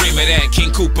well, you can dream of that.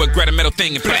 King Cooper, grab a metal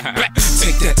thing and black.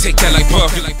 Take that like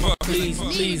Buff.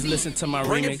 Please listen to my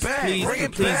remix. Please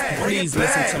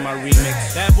listen to my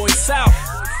remix. Bad Boy South,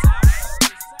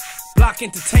 Block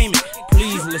Entertainment.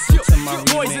 Please listen to my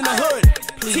remix. Boys in the Hood,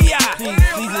 please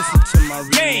listen to my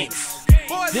remix.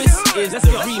 This is the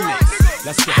remix.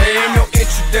 Let's go. There ain't no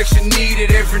introduction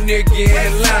needed. Every nigga in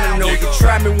Atlanta know. You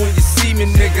try me when you see me,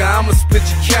 nigga. I'ma split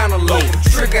your cantaloupe.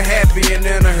 Trigger happy and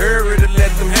in a hurry to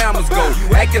let them hammers go. You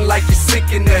acting like you're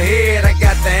sick in the head. I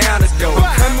got the antidote.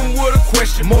 I'm coming with a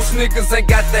question. Most niggas ain't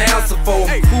got the answer for.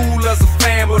 I'm cool as a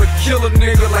fan, but a killer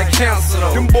nigga like cancer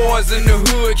though. Them boys in the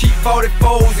hood keep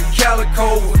 44s and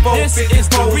calicos.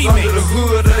 454s under the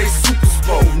hood of they super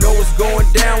sport. Know what's going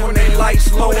down when they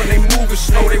lights low and they moving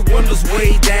slow. They windows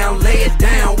way down. Lay it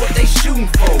down, what they shooting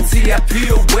for? TIP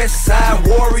or West Side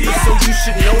Warriors, so you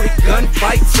should know the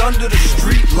gunfights under the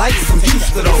street lights. I'm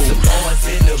used to those. Some boys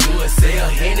in the hood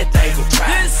sell anything for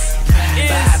price.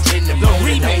 Vibe in the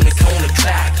morning on the corner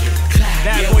clocking.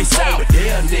 Bad Boy South,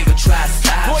 there nigga try to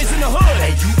stop. Boys in the hood,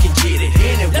 hey, you can get it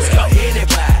anywhere,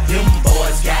 anybody. Them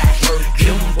boys got hurt,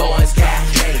 them boys got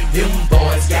hate, them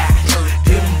boys got hurt,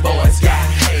 them boys got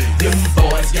hate, them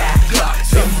boys got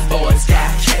glocks, them boys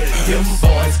got hate, them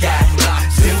boys got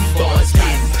blocks, them boys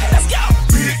getting paid. Let's go.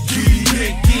 Big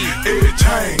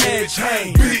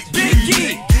chain, Big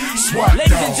SWAT.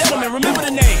 Ladies and gentlemen, remember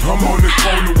the name. I'm on the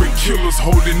corner with killers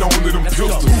holding on to them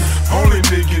pistols. Only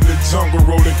nigga in the jungle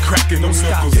rolling, cracking them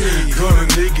knuckles. Gun a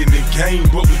nigga in the game,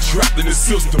 but we trapped in the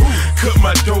system. Cut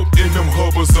my dope in them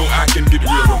hubbers so I can get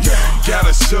rid of them.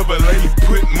 Got a Chevrolet,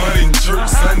 put money in church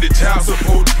Sunday, child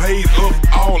support paid up,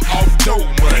 all off dope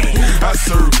money. I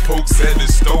serve folks at the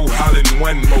store, hollering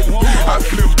one more. I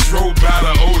flip drove by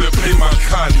the O to pay my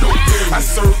condo. I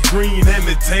serve green and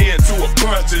the tan to a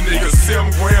bunch of niggas.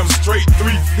 7 grams straight,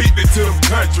 350 to the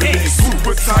country niggas.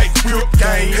 Super tight whip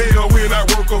gang. Hell, when I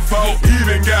work a fault,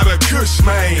 even got a cush,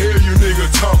 man. Hell, you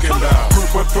nigga talking about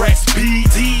purple threats,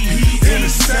 BD in the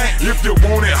sack. If you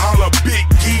want it, holla Big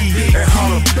E and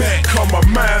holla back. Call my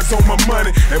mind's on my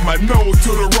money and my nose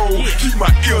to the road. Keep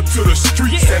my ear to the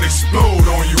streets and explode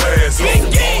on you asshole.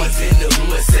 Boys in the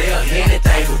hood sell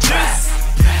anything with drive.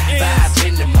 5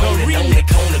 in the morning on the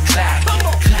corner clock.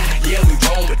 Yeah, we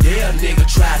wrong, but there nigga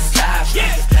try to stop.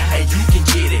 And you can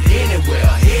get it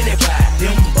anywhere, anybody.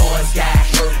 Them boys got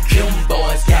hurt, them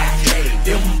boys got paid,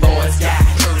 them boys got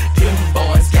hurt, them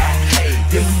boys got paid,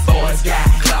 them boys got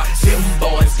clocks, them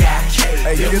boys got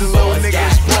paid, them boys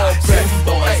got clocks, them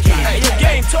boys got paid.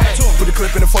 Put the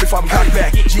clip in the 45 and cock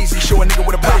back. Jeezy show a nigga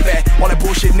with a pop at. All that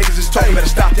bullshit niggas is talking, better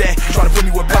stop that. Tryna put me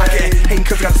with block at. Hating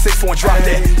cause I got the 6-4 and drop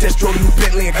that. Just drove the new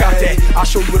Bentley and cop that. I'll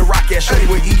show you where the rock at. Show you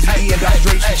where Easy E and Dr.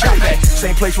 Dre should chop that.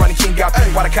 Same place Ronnie King got beat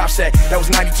by the cops at. That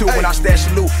was 92 when I stashed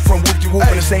the loot from Whoop De Whoop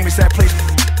in the same exact place.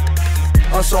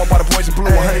 Unsolved by the boys in blue.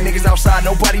 100 niggas outside,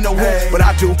 nobody know who, but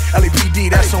I do.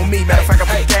 LAPD, that's on me. Matter of fact, I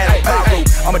put that on Pablo.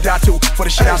 I'ma die too for the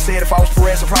shit I said. If I was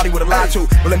Perez, I probably would've lied to.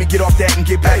 But let me get off that and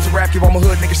get back to rap. Give all my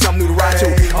hood niggas something new to ride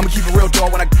to. I'ma keep it real,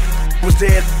 dog. When I was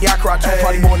dead, yeah, I cried too.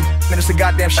 Probably more than it's a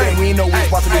goddamn shame. We ain't know we was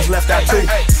about to lose left out too.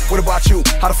 What about you?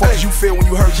 How the fuck did you feel when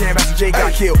you heard Jam Master Jay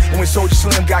got killed? And when Soulja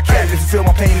Slim got captured? If you feel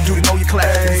my pain and do to know your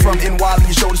class. If you from NY, then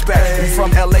your shoulders back. If you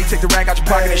from LA, take the rag out your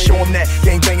pocket and show them that.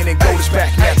 Gang banging and gold is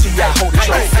back. Now T.I. hold the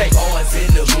track. Boys in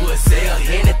the hood sell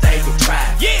anything with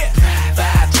drive.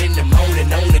 5 in the morning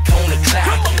on the corner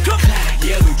clock.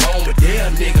 Yeah, we wrong, but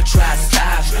there nigga try to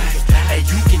stop. And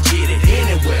you can get it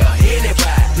anywhere,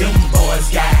 anybody. Them boys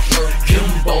got hurt, them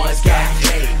boys got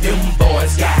paid, them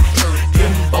boys got hurt,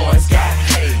 them boys got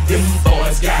paid, them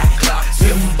boys got clocks,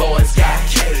 them boys got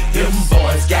paid, them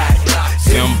boys got clocks.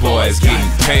 Them boys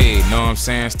getting paid, know what I'm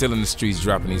saying? Still in the streets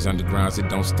dropping these undergrounds, it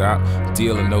don't stop.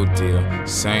 Deal or no deal,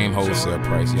 same wholesale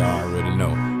price, y'all already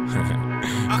know.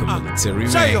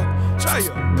 Chamillitary Jail.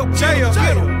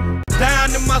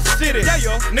 Down in my city,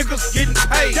 niggas getting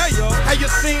paid. How you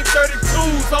seen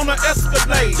 32s on the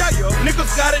Escalade?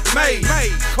 Niggas got it made.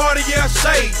 Cartier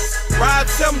shades, ride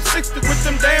 760 with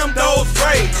them damn doors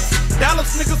raised.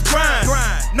 Dallas niggas grind,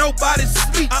 nobody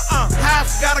sleep.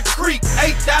 House got a creek,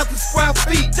 8,000 square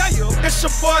feet. It's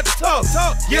your boy Tuck,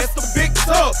 yes the big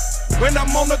Tuck. When I'm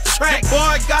on the track,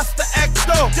 boy got to act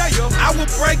up. I will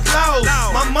break laws,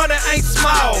 my money ain't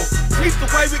small. Keep the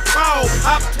way we call,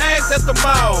 pop tags at the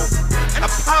mall. And I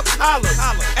pop collars,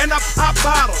 and I pop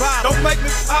bottles. Don't make me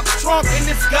pop trunk in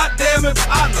this goddamn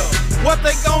Impala. What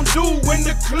they gon' do when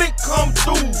the click come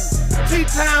through?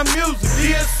 T-Time music,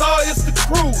 DSR is the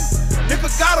crew. Nigga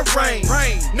got a range,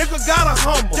 nigga got a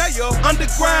humble.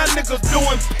 Underground niggas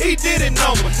doing P. Diddy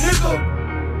numbers, nigga.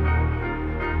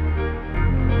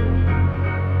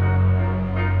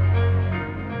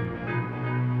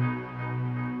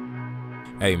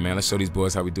 Hey man, let's show these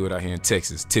boys how we do it out here in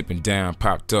Texas. Tippin down,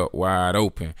 popped up, wide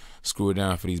open. Screw it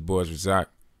down for these boys, RASAQ.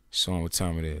 Show them what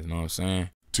time it is, you know what I'm saying?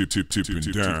 Tippin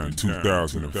down,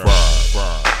 2005.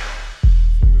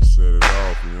 Finna set it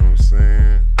off, you know what I'm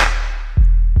saying?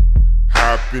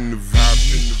 Hop in the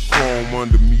V, chrome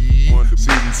under me.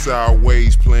 Sitting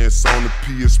sideways, playing Sony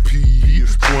PSP.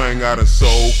 Swing out and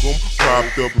soak 'em,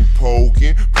 propped up and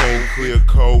poking. Paint clear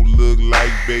coat, look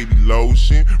like baby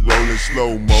lotion. Rolling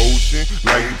slow motion,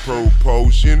 like the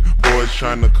propulsion. Boys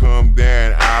tryna come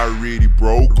down, I already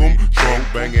broke 'em. Trunk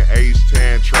banging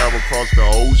H-10, travel across the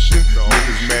ocean.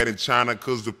 Niggas mad in China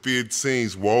cause the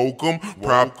 15s woke 'em.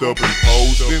 Propped up and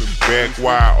posting, back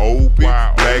wide open.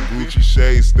 Black Gucci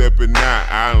shades stepping out,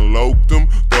 I unloped them.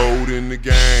 Throwed in the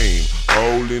game,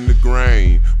 hole in the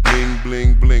grain. Bling,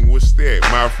 bling, bling, what's that?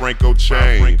 My Franco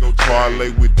chain. Parlay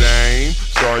with Dame,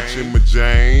 Sergeant my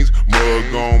James.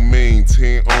 Mug on mean,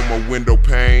 tint on my window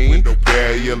pane.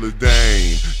 Bad yellow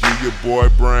dame, give your boy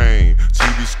brain.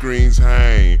 TV screens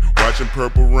hang, watching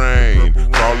Purple Rain.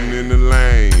 Falling in the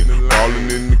lane,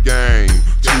 falling in the game.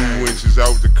 2 inches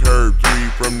out the curb, 3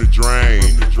 from the drain.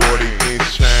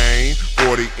 40-inch chain,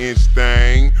 40-inch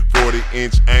thing, 40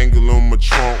 8-inch angle on my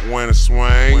trunk when I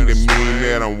swing. That mean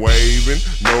that I'm waving.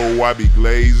 No, I be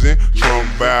glazing. Trunk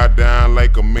bow down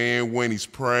like a man when he's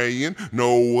praying.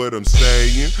 Know what I'm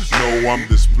saying? Know I'm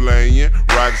displaying.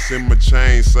 Rocks in my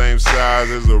chain, same size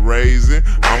as a raisin.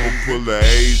 I'ma pull a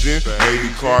Asian, maybe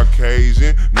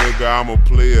Caucasian. Nigga, I'm a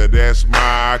player, that's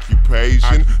my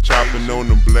occupation. Chopping on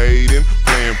the blading,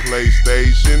 playing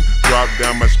PlayStation. Drop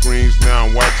down my screens, now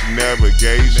I'm watching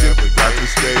navigation. Got to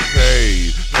stay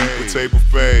paid, keep a tape of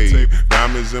fade.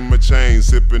 Diamonds in my chain,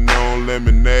 sipping on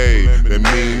lemonade. That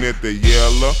mean that they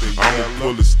yellow, I'ma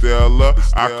pull a Stella.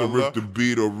 I can rip the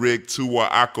beat or Rick to a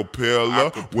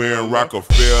acapella. Wearing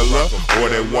Rockefeller or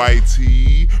that white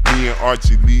tee. Me and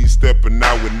Archie Lee stepping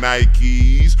out with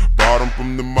Nikes. Bought them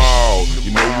from the mall,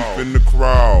 you know we finna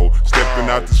crawl. Stepping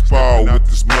out this fall with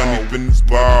this money finna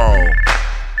ball.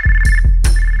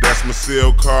 That's my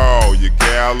cell call, your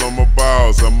gal on my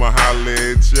balls, I'ma holla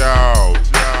at y'all.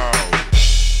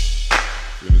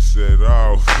 Finna set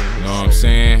off. You know what I'm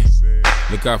saying?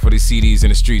 Look out for these CDs in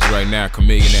the streets right now.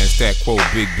 Chamillionaire, Stack Quote,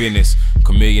 Big Business,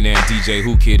 Chamillionaire, DJ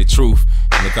Who Kid, The Truth.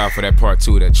 And look out for that part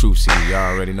 2 of that Truth CD.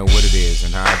 Y'all already know what it is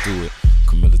and how I do it.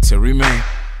 Chamillitary, man.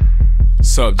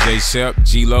 Sup, J Shep,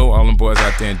 G-Lo, all them boys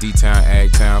out there in D-Town,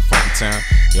 Ag-Town, Funky Town.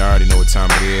 Y'all already know what time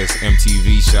it is.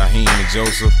 MTV, Shaheem and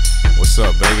Joseph. What's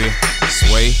up, baby?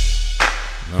 Sway.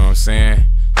 You know what I'm saying?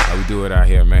 How we do it out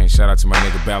here, man. Shout out to my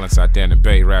nigga Balance out there in the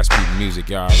Bay, RASAQ Music.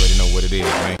 Y'all already know what it is,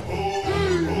 man.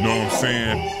 You know what I'm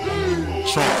saying?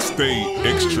 Trunk stayed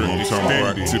extra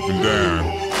extended, tipping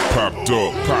down. Popped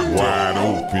up, wide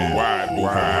open.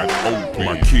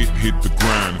 My kit hit the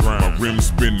grind, my rims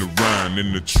spin around.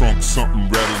 In the trunk, something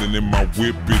rattling in my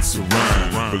whip, it's a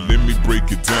rhyme. But let me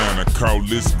break it down, I call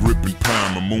this gripping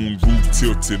pine. My moon roof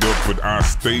tilted up, but I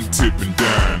stay tipping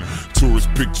down. Tourist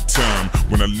picture time,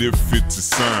 when I live fit to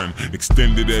sign.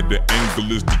 Extended at the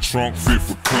angle is the trunk fit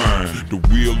recline. The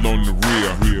wheel on the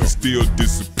rear, still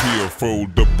disappear.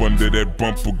 Fold up under that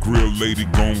bumper grill, lady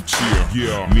gon'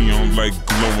 chill. Neon light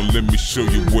glowing, let me show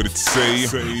you what it say.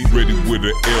 Ready with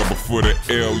an L, before the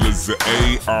L is an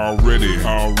A. Already,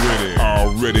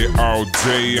 all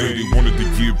day. They wanted to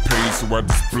get paid, so I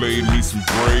displayed me some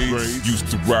braids. Used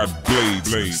to ride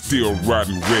blades, still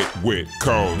riding wet.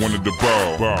 Called one of the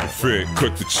ball. Fed,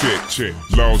 cut the check.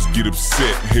 Laws get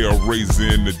upset,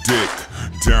 Hellraiser in the deck.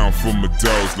 Down for my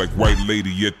dogs like white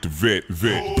lady at the vet.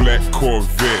 Black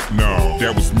Corvette, no,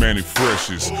 that was Manny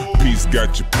Freshest. Peace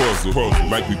got your puzzle,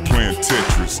 like we playing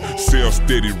Tetris. Cell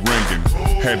steady ringing,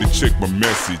 had to check my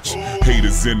message.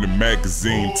 Haters in the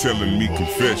magazine telling me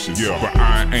confessions. But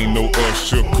I ain't no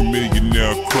usher,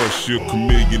 Chamillionaire crusher.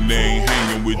 Chamillionaire ain't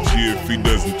hanging with you if he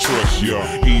doesn't trust you.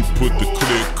 He put the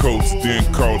clear coats, then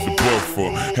called the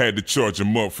buffer. Had to charge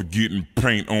him up for getting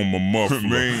paint on my muffler.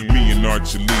 Me and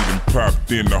Archie Lee done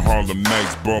popped in the Harlem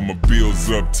Nights. Brought my bills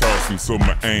up, toss them so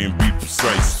my aim be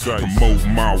precise. Promote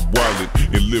my wallet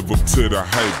and live up to the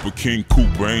hype. But King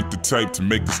Cooper ain't the type to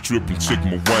make a strip and check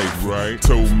my wife.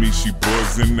 Told me she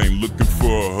buzzing, ain't looking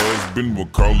for a husband. We'll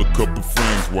call a couple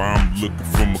friends while I'm looking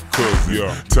for my cousin.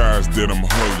 Ties that I'm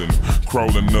hulling,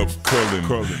 crawling up, culling.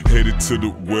 Headed to the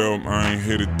well, I ain't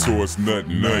headed towards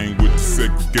nothing. I ain't with the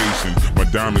segregation, my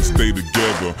diamonds stay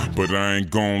together. But I ain't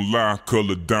gon' lie,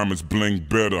 colored diamonds bling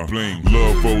better.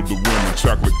 Love older women,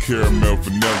 chocolate caramel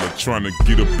vanilla. Tryna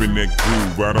get up in that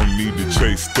groove, I don't need to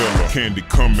chase Stella. Candy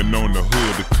coming on the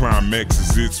hood, the climax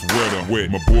is it's wetter.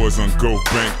 My boys on Gulf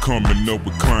Bank coming up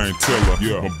with clientele.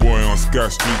 My boy on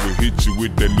Scott Street will hit you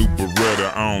with that new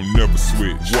Beretta. I don't never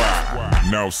switch. Why?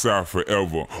 Northside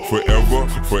forever.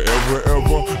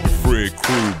 The Fred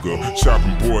Krueger.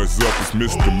 Chopping boys up, it's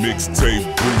Mr. Mixtape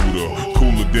Buddha.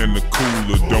 Cooler than the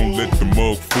cooler, don't let the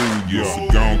mug fool you. So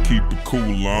gon' keep it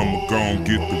cooler, I'ma gon'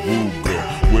 get the Ruger.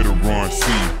 With a Ron C,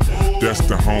 that's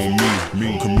the homie.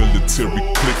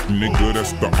 Chamillitary click, nigga,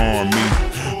 that's the army.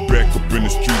 Back up in the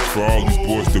streets for all these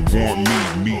boys that want me.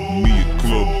 Meet me at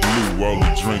Club Blue, all the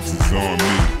drinks is on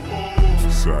me.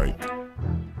 Psych.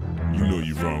 You know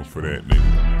you wrong for that, nigga.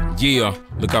 Yeah,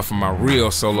 look out for my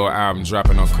real solo album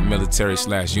dropping on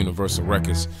Chamillitary/Universal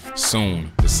Records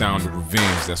soon. The Sound of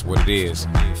Revenge, that's what it is.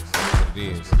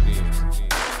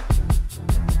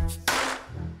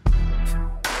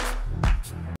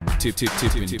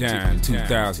 Tippin down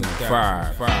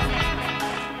 2005.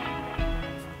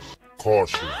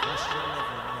 Caution.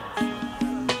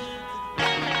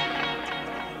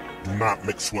 Do not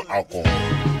mix with alcohol.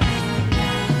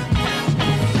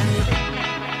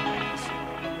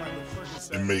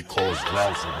 It may cause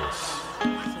drowsiness.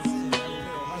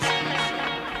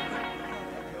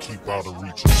 Keep out of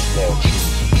reach of small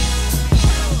children.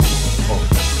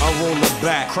 I roll a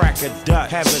back, crack a duck,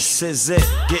 have a scissor,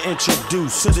 get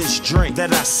introduced to this drink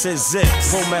that I scissor.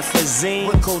 Promethazine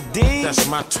with codeine, that's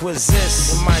my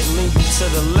twizzest. It might lean you to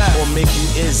the left or make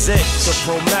you is it. The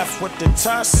prometh with the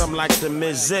tuss, I'm like the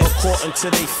mizzit. According to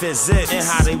they physics and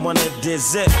how they wanna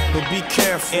diz it. But be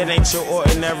careful, it ain't your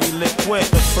ordinary liquid.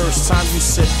 The first time you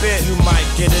sip it, you might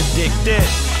get addicted.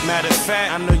 Matter of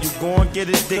fact, I know you gon' get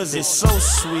addicted, cause it's so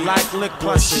sweet, like liquor,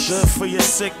 plus it's good for your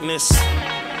sickness.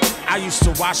 I used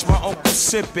to watch my uncle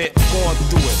sip it, going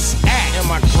through his act in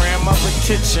my grandmother's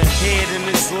kitchen. Head in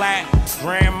his lap,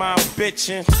 grandma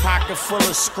bitchin', pocket full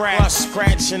of scratch, plus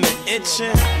scratching and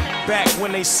itching. Back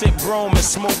when they sip Rome and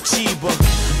smoke Chiba,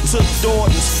 took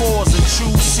Dordon's fours and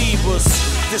chewed Sebas.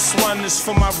 This one is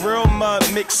for my real mud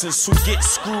mixers who get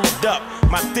screwed up,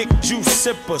 my thick juice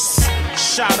sippers.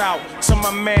 Shout out to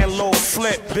my man Lil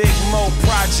Flip, Big Mo,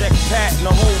 Project Pat, and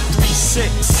the whole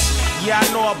 3-6. Yeah,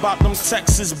 I know about them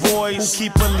Texas boys who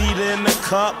keep a leader in the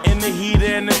cup, and the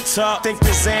heater in the tub. Think the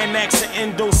Xanax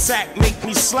and Endosac make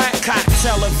me slack.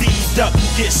 Cocktail of V-Duck,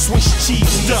 get Swiss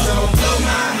cheese up. Don't blow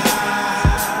my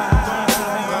high.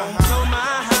 Don't blow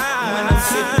my high. When I'm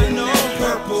sipping on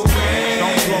purple rain.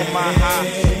 Don't blow my high.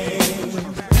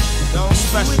 Don't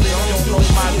especially don't blow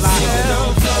my life.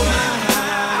 Don't blow my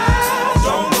high.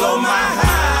 Don't blow my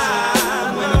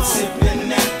high. When I'm sipping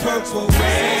that purple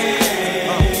rain.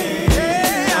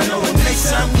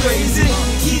 I'm crazy,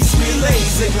 keeps me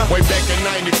lazy. Way back in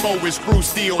 '94 when Screw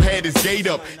still had his gate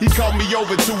up, he called me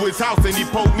over to his house and he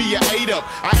poked me an 8 up.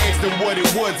 I asked him what it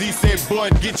was, he said,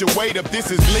 "Bud, get your weight up,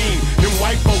 this is lean." Them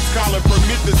white folks call it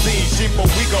promethazine shit, but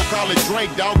we gon' call it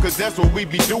drink, dog, cause that's what we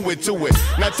be doing to it.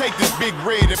 Now take this big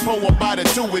red and pour about a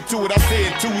 2 to it. I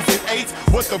said 2s and 8s,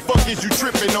 what the fuck is you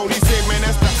tripping on? He said, man,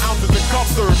 that's the ounces of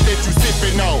cough syrup that you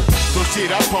sipping on. So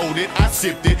shit, I pulled it, I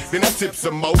sipped it, then I sipped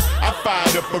some more. I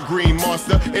fired up a green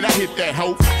monster and I hit that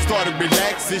hoe. Started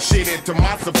relaxing shit, and to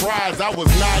my surprise, I was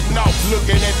nodding off,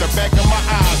 looking at the back of my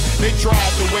eyes. They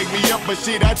tried to wake me up, but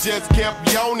shit, I just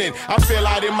kept yawning. I fell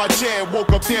out in my chair and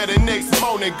woke up there the next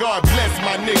morning. God bless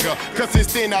my nigga, cause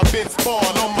since then I've been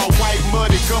spoiled on my white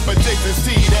muddy cup of Texas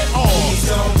tea, that all. Please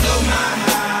don't blow my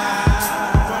high.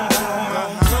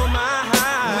 Don't blow my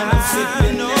high. When I'm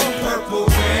sipping on purple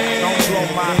rain. Don't blow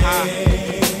my high.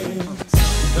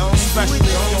 Don't especially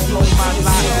don't blow my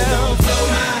life. Don't blow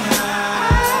my high.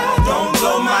 Don't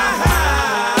blow my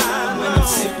high. When I'm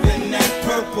sipping that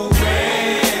purple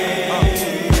rain.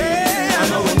 I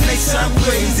know it may sound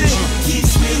crazy,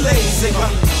 keeps me lazy.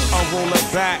 I roll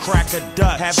it back, crack a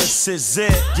duck, have a scissor,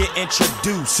 get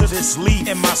introduced to this leaf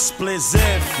in my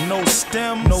splizzif. No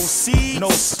stem, no seed, no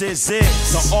stizzit.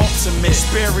 The ultimate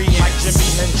experience, like Jimi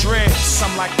Hendrix.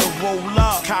 I'm like the roll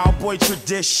up, cowboy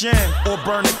tradition, or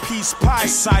burn a peace pipe,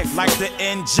 sight like the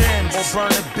engines, or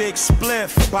burn a big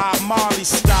spliff, Bob Marley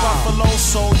style, Buffalo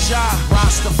Soldier,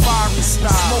 Rastafari style.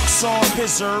 Smokes on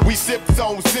his herb, we sips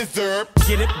on scissor,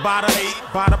 get it by the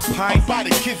 8, by the pint, by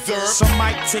the kizzer. Some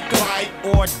might take a bite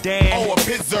or Dan, or a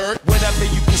pizzard, whatever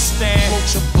you can stand.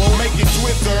 Float your boat, make it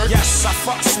twizzard. Yes, I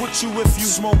fucks with you if you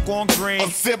smoke on green. A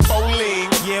sip on lean,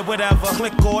 yeah, whatever.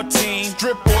 Click or team,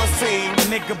 strip or scene.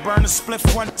 Nigga burn a spliff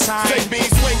one time. Say bean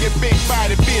swinging big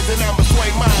body biz and I'ma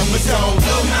swing mine. But don't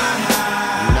blow my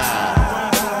high. Nah,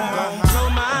 blow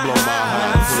my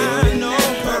high. I'm sipping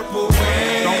on purple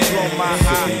rain. Don't blow my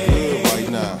high. Good right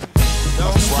now.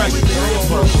 Don't especially don't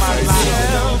blow my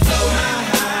life. Don't blow my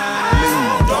high.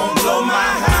 Don't blow my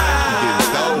high.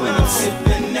 When I'm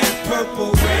sipping that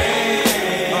purple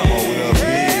rain.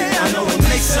 I know it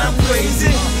may sound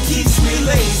crazy, keeps me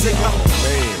lazy.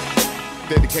 Man,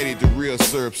 dedicated to real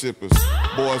syrup sippers.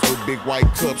 Boys with big white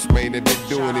cups, man, they been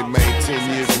doing it, man,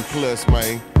 10 years and plus,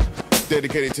 man.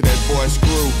 Dedicated to that boy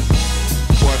Screw,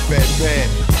 boy Fat Pat,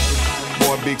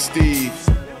 boy Big Steve,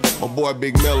 my boy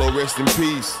Big Mello, rest in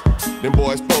peace. Them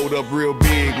boys pulled up real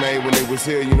big, man, when they was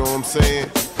here, you know what I'm saying?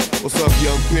 What's up,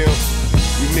 young pimp?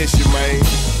 We miss you, man.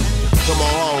 Come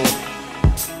on home.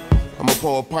 I'ma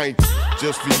pour a pint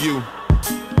just for you.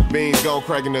 Beans gon'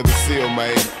 crack another seal,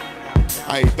 man.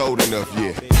 I ain't throwed enough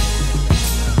yet.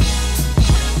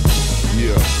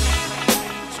 Yeah.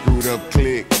 Screwed up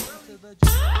click.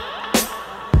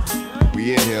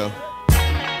 We in here.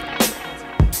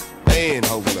 Man,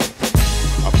 hold up.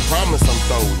 I promise I'm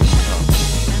throwing it.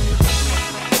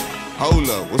 Hold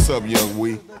up. What's up, young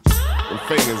Wee? Them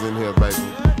fingers in here, baby.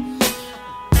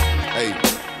 Hey,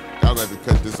 y'all got to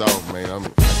cut this off, man. I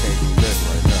can't do nothing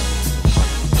right now.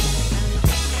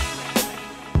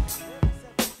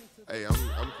 Hey, I'm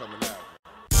coming out.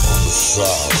 On the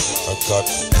side, I got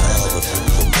diamond in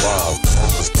the vibe.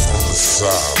 On the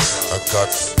side, I got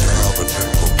diamond in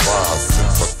the vibe.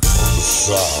 On the the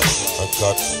side. I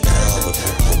got the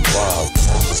vibe.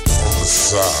 On the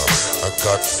side. I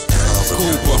got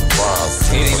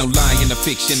It ain't no lie in the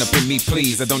fiction up in me,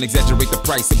 please. I don't exaggerate the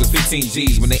price, it was 15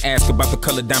 G's when they asked about the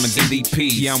color diamonds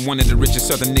MVP. Yeah, I'm one of the richest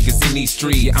southern niggas in these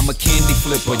streets. I'm a candy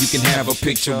flipper, you can have a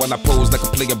picture while I pose like a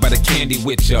player by the candy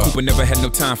with ya. Cooper never had no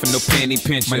time for no panty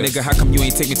pinch. My nigga, how come you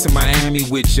ain't take me to Miami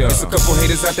with ya? There's a couple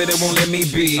haters out there that won't let me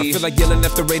be. I feel like yelling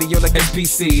at the radio like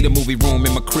SPC. The movie room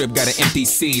in my crib got an empty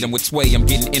seat. I'm with Sway, I'm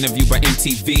getting interviewed by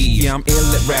MTV. Yeah, I'm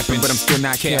ill at rapping, but I'm still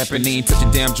not capping. He ain't touch a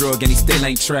damn drug and he still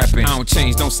ain't trapping. I don't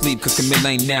change, don't sleep, cause Camille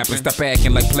ain't napping. Stop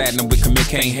acting like platinum with Camille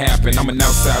can't happen. I'm an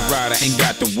outside rider, ain't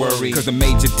got to worry, cause the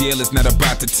major deal is not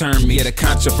about to turn me. Yeah, the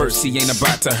controversy ain't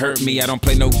about to hurt me. I don't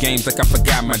play no games like I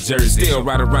forgot my jersey. Still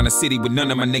ride around the city with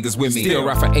none of my niggas with me. Still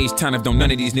ride for H-Town if don't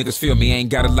none of these niggas feel me. Ain't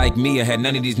gotta like me, I had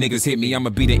none of these niggas hit me. I'ma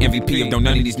be the MVP if don't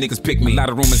none of these niggas pick me. A lot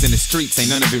of rumors in the streets, ain't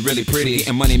none of it really pretty.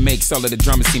 Getting money makes all of the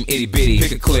drama seem itty bitty.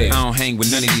 Pick a clip, I don't hang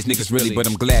with none of these niggas really, but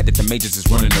I'm glad that the majors is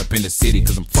running up in the city,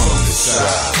 cause I'm from the side.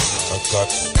 I got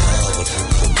the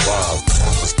vibe.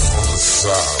 On the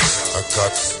side. I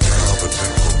got the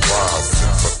vibe.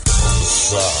 On the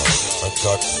side. I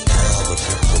got the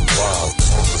vibe.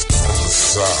 On the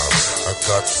side. I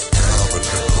got the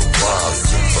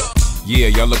vibe. Yeah,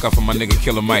 y'all look out for my nigga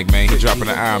Killer Mike, man. He dropping an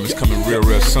album, it's coming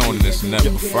real soon, and it's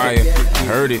nothing but fire. I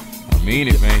heard it, I mean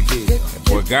it, man. That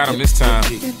boy got him this time.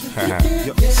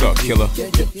 What's up, Killer?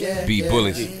 B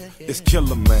Bullets. It's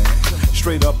Killer, man.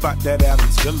 Straight up out that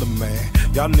Adams Villa, man.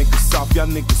 Y'all niggas soft, y'all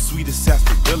niggas sweet as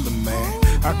sarsaparilla, man.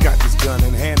 I got this gun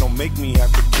in hand, don't make me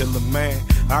have to kill a man.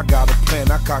 I got a plan,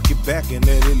 I cock it back and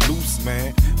let it loose,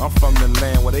 man. I'm from the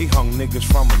land where they hung niggas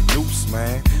from a noose,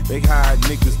 man. They hide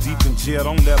niggas deep in jail,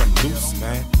 don't let them loose,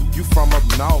 man. You from up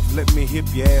north, let me hip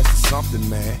your ass to something,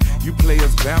 man. You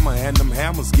players Bama and them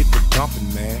hammers get the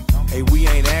dumping, man. Hey, we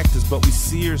ain't actors, but we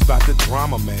serious about the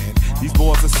drama, man. These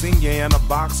boys will sing you in a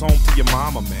box home to your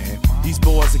mama, man. These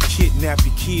boys will kidnap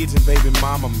your kids and baby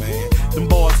mama, man. Them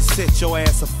boys will set your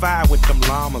ass afire with them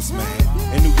llamas,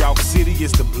 man. In New York City,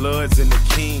 it's the Bloods and the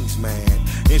Kings, man.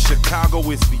 In Chicago,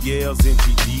 it's BLs and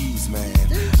GDs,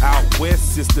 man. Out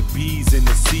west, it's the B's and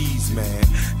the C's, man.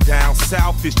 Down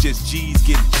south, it's just G's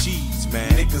getting cheese,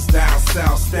 man. Niggas down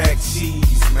south stack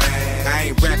cheese, man. I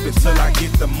ain't rapping till I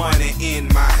get the money in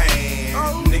my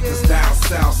hand. Niggas down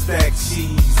south stack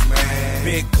cheese, man.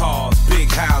 Big cars, big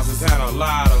houses, and a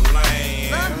lot of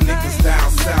land. Niggas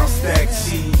down south stack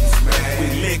cheese, man.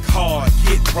 We lick hard,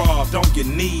 get robbed on your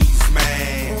knees,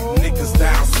 man. Niggas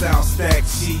down south stack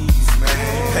cheese,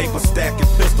 man. Paper stacking,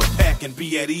 pistol packing,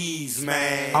 be at ease,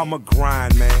 man. I'm a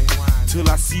grind, man. Till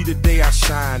I see the day I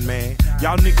shine, man.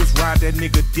 Y'all niggas ride that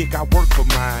nigga dick, I work for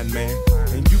mine, man.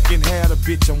 And you can have the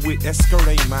bitch I'm with, that skirt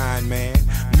ain't mine, man.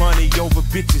 Money over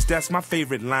bitches, that's my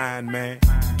favorite line, man.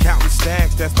 Counting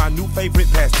stacks, that's my new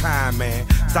favorite pastime, man.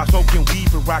 Stop smoking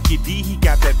weed for Rocky D, he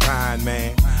got that pine,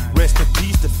 man. Rest in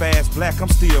peace to Fast Black, I'm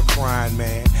still crying,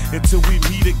 man. Until we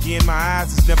meet again, my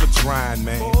eyes is never drying,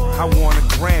 man. I want a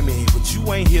Grammy, but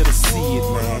you ain't here to see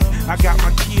it, man. I got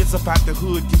my kids up out the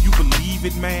hood, can you believe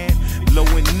it, man? Low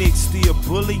and Nick still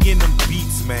bullying them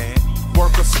beats, man.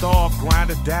 Work or starve,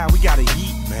 grind or die, we gotta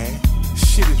eat, man.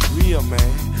 Shit is real,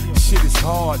 man. Shit is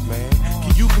hard, man.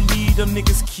 Can you believe them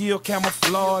niggas kill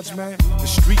camouflage, man? The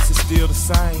streets are still the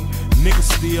same,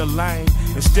 niggas still lame.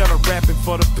 Instead of rapping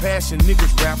for the passion,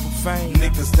 niggas rap for fame.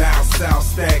 Niggas down south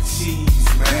stack cheese,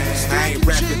 man. I ain't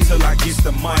rapping till I get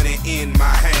the money in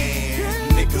my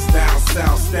hand. Niggas down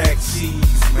south stack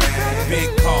cheese, man. Big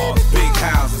cars, big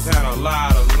houses, and a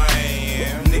lot of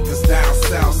land. Niggas down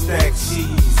south stack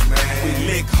cheese, man.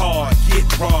 We lick hard,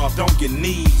 get robbed on your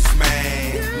knees,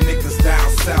 man. Niggas down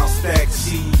south stack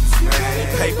cheese,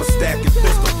 man. Paper stacking,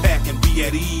 pistol packing, be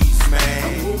at ease, man.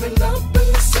 I'm moving up in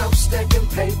the south stacking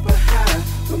paper high,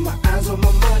 with my eyes on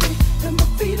my money and my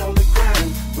feet on the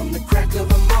grind. From the crack of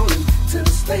the morning till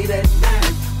it's late at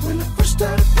night, when I first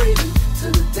started breathing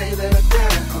till the day that I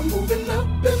die. I'm moving up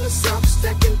in the south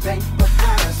stacking paper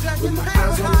high, with my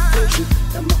eyes on the future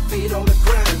and my feet on the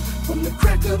grind. From the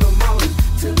crack of the morning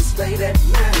till it's late at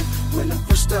night, when I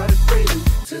first started breathing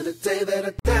till the day that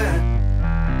I died.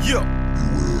 Yeah,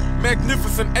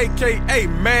 Magnificent, aka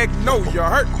Magno, you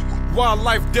heard?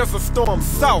 Wildlife Desert Storm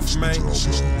South, man.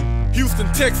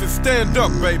 Houston, Texas, stand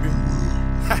up, baby.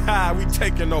 Haha, we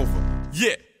taking over.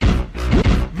 Yeah.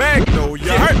 Magno,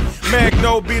 you heard?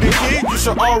 Magno be the kid, you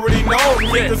should already know.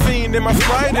 Magazine in my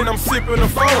Sprite and I'm sipping the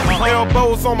phone.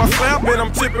 Elbows on my slap and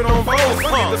I'm tipping on foes.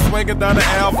 Either swinging down the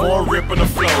alley or ripping the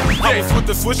flow. I was with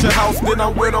the Swisher House, then I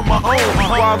went on my own.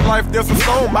 Wildlife, there's a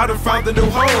storm, I done found a new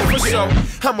home. For sure,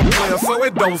 I'm a player, so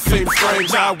it don't seem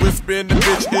strange. I whisper in the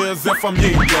bitch ears if I'm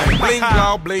yin yang. Bling,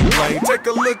 blah, bling, bling. Take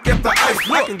a look at the ice.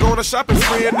 I can go on a shopping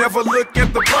spree and never look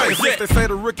at the price. If they say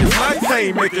the Rick is nice, I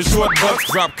ain't making short bucks.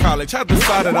 Drop college, I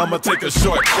decided I'ma take a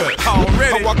shortcut.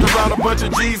 Already, I walk around a bunch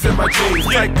of G's in my jeans.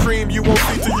 Tight cream you won't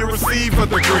see till you receive a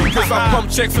degree. Cause I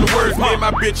pump checks and words, me and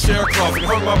my bitch share a closet.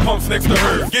 Hung my pumps next to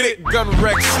hers. Get it? Gun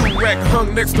rack, shoe rack,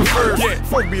 hung next to furs.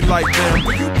 Folk be like, damn,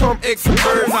 do you pump X and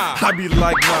birds? I be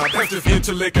like, nah, that's just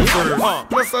intellect and furs.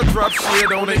 Plus I drop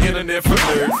shit on the internet for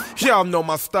nerds. Y'all know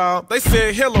my style. They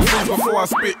said hello freeze before I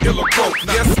spit illa quote.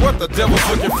 Guess what the devil's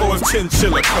looking for is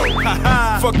chinchilla coat.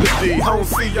 Fuck the D, I don't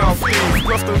see y'all thieves.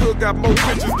 Plus the hood got more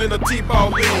pictures than a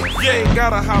T-ball league. You ain't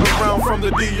gotta hide around from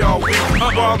the D all week.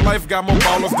 Wildlife got more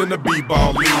ballers than the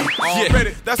B-ball league.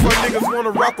 Yeah, that's why niggas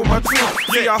wanna rock with my truth.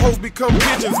 Yeah, y'all hoes become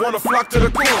pigeons, wanna flock to the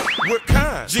cool. What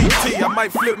kind? GT, I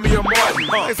might flip me a Martin.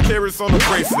 Nice carrots on the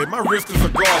bracelet, my wrist is a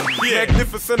garden.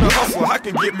 Magnificent a hustler, I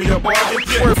can get me a bargain.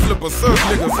 Word flipper, serve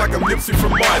niggas like I'm Nipsey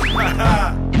from Martin.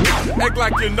 Act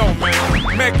like you know,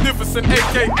 man. Magnificent,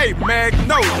 aka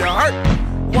Magno, you heard?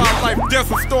 Wildlife,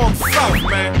 Desert Storm South,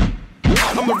 man.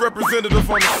 I'm the representative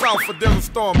on the South for Desert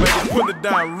Storm, baby. Putting it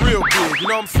down real big, you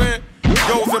know what I'm saying?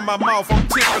 Goes in my mouth, I'm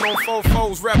tipping on 4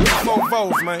 foes, rapping 4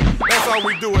 foes, man. That's how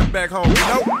we do it back home, you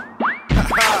know?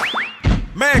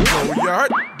 Magno, you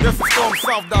heard?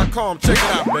 DesertStormSouth.com, check it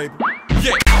out, baby.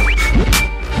 Yeah.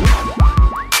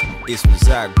 It's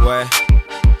RASAQ, boy.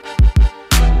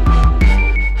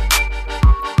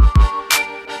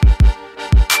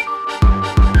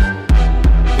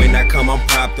 When I come, I'm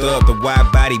propped up, the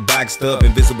wide body boxed up,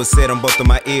 invisible set on both of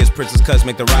my ears, Princess cuts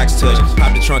make the rocks touch.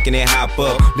 Pop the trunk and then hop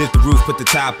up, lift the roof, put the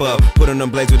top up, put on them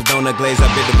blades with the donut glaze, I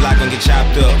bet the block gon' get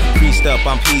chopped up. Creased up,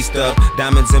 I'm pieced up,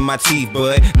 diamonds in my teeth,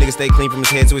 bud. Nigga stay clean from his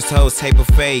head to his toes, taper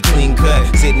fade, clean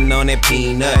cut, sitting on that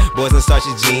peanut. Boys done start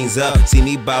your jeans up, see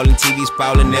me ballin', TV's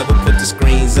fallin', never put the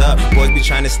screens up. Boys be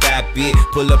trying to stop it,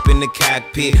 pull up in the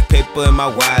cockpit, paper in my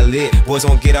wallet. Boys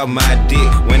won't get off my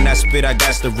dick, when I spit I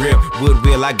got the rip,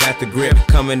 Woodville I got the grip,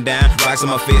 coming down, rocks on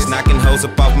my fist, knocking hoes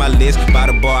up off my list. By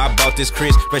the bar, I bought this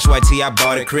Chris, fresh white tee, I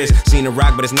bought it Chris. Seen a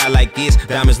rock, but it's not like this.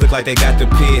 Diamonds look like they got the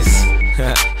piss.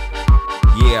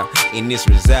 Yeah, in this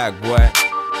RASAQ, boy.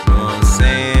 You know what I'm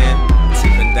saying?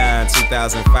 Tippin down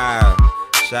 2005.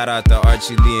 Shout out to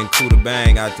Archie Lee and Kuda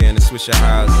Bang out there in the Swisher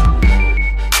House.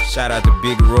 Shout out to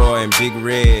Big Roy and Big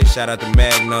Red. Shout out to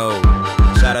Magno.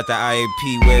 Shout out to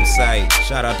IAP website.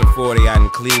 Shout out to 40 out in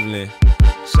Cleveland.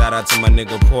 Shout out to my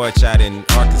nigga Porch out in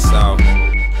Arkansas.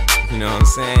 You know what I'm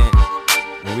saying?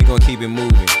 And we gon' keep it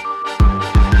moving.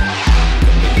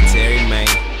 Chamillionaire, man.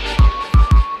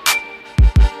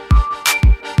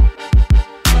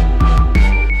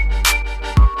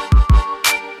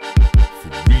 For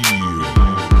real, you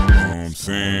know what I'm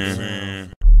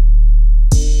saying?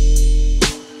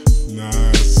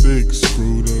 9-6,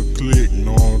 screw the click,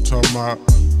 know what I'm talking about?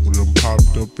 When them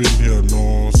popped up in here, know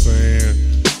what I'm saying?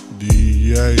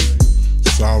 DEA,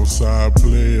 Southside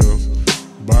players,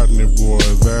 Botany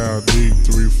boys out,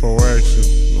 D34 action,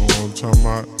 know what I'm talking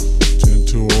about?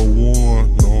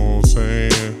 10201, know what I'm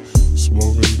saying?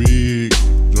 Smoking big,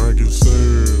 drinking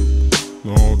serve,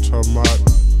 know what I'm talking about?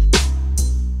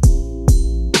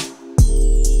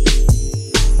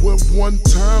 Well, one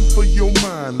time for your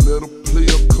mind, let a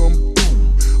player come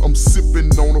through. I'm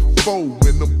sipping on a 4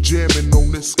 and I'm jamming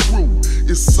on this screw.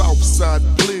 It's Southside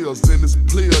players and it's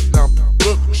player down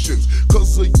productions.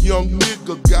 Cause a young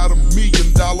nigga got $1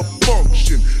 million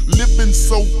function. Living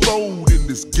so bold in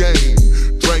this game.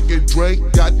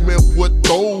 Drink, got me what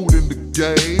old in the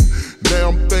game. Now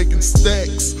I'm thinking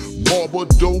stacks, marble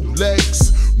dope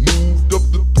blacks. Moved up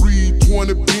the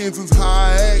 320 Benz's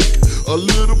high act. A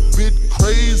little bit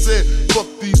crazy, fuck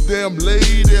these damn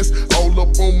ladies. All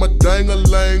up on my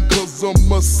dang-a-lang cause I'm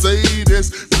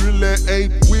Mercedes. Really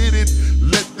ain't with it,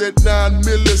 let that 9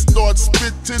 milli start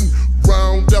spitting.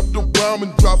 Round after round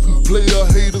and dropping player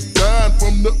haters dying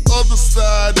from the other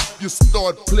side if you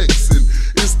start flexing.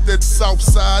 It's that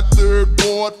Southside 3rd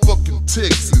Ward, fucking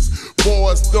Texas.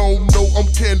 Boys don't know I'm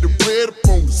Candy Red up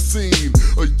on the scene.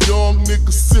 A young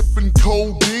nigga sipping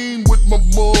codeine with my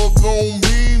mug on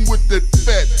mean. With that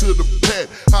fat to the pat,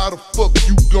 how the fuck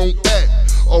you gon' act?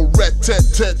 A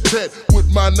rat-tat-tat-tat with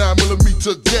my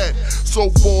 9mm gat. So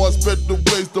boys better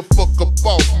raise the fuck up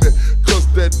off me. Cause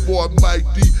that boy Mike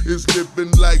D is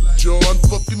living like John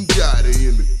fucking Gotti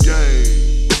in the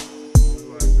game.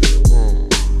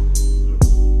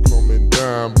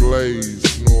 time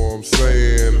blaze, you know what I'm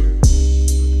saying?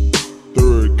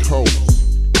 Third coast,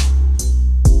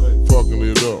 fucking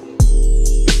it up.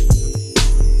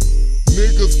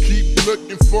 Niggas keep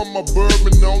looking for my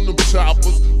bourbon on them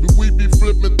choppers, but we be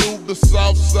flipping through the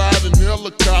south side in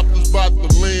helicopters, about to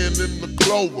land in the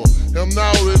clover. Hell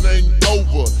now it ain't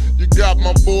over. You got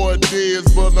my boy Dez,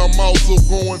 but I'm also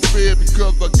going fair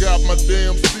because I got my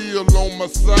damn steel on my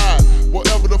side.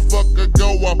 Wherever the fuck I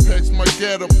go, I packs my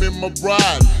cat up in my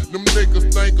ride. Them niggas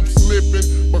think I'm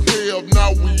slipping, but hell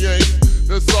no we ain't.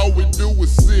 That's all we do is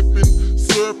sipping,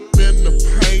 surfing the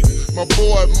paint. My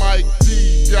boy Mike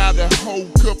D got a whole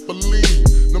cup of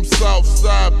lean. Them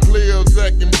Southside players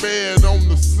acting bad on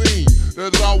the scene.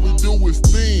 That's all we do is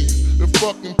things the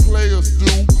fucking players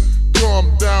do.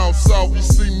 Calm down, south, you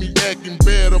see me acting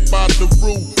bad about the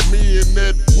roof. Me and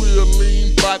that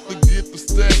Willeen bout to get the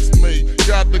stacks made.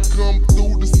 Got to come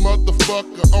through this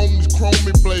motherfucker on this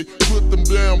chromey blade. Put them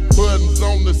damn buttons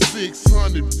on the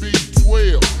 600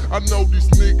 V12. I know these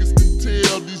niggas can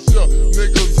tell these young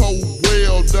niggas hold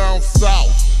well down south.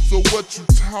 So what you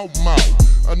talking about?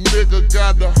 A nigga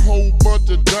got a whole bunch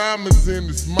of diamonds in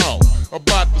his mouth.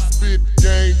 About to spit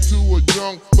game to a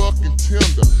young fucking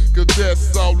tender. Cause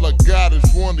that's all I got is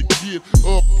wanna get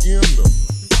up in them.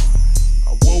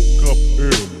 I woke up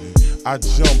early, I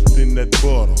jumped in that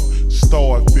butter.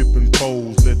 Started flipping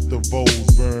foes, let the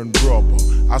voles burn rubber.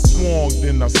 I swung,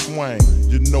 then I swang,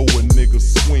 you know a nigga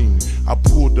swing. I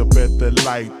pulled up at that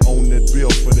light on that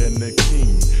Belford and that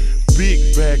King.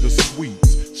 Big bag of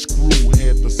sweets, screw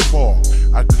had the spark.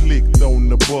 I clicked on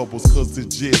the bubbles cause it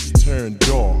just turned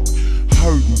dark.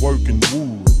 Hurtin' working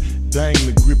wood,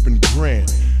 dangling gripping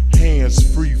granite.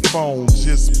 Hands free phone,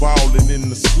 just ballin' in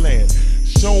the slant.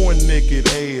 Showing naked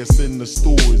ass in the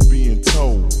stories being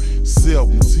told.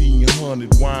 1700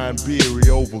 wineberry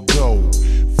over gold.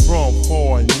 From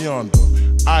far and yonder,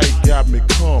 I got me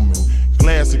coming.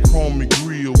 Glass of chrome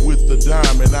grill with the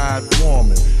diamond-eyed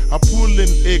woman. I pull in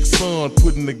Exxon,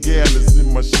 putting the galleys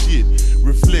in my shit.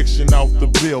 Reflection off the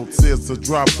belt says I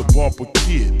dropped the bumper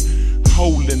kit.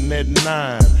 Holding that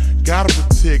 9, gotta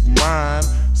protect mine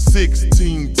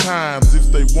 16 times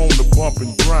if they want to bump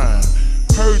and grind.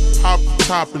 Heard pop the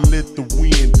top and let the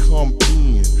wind come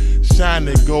in.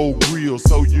 Shiny gold grill,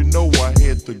 so you know I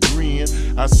had to grin.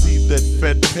 I see that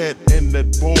fat Pat and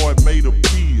that boy made a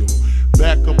peel.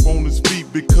 Back up on his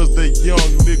feet because that young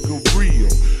nigga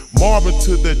real. Marvin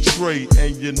to that tray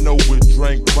and you know it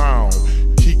drank bound.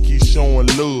 Kiki showing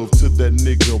love to that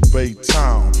nigga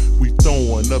Baytown. We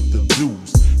throwing up the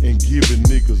deuce and giving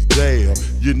niggas dab.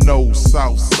 You know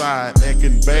Southside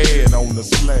acting bad on the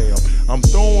slab. I'm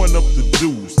throwing up the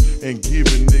deuce and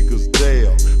giving niggas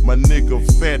dab. My nigga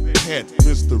Fat Pat,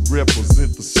 Mr.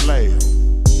 Represent the slab.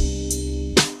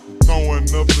 Throwing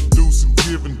up the deuce and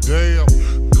giving dab.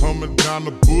 Coming down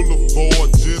the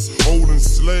boulevard, just holding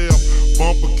slab.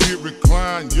 Bumper kit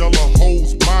recline, yellow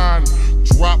hose mine.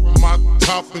 Drop my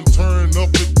top and turn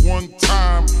up at one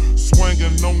time.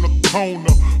 Swinging on the corner,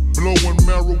 blowing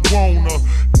marijuana.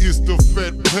 It's the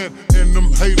Fat Pat and them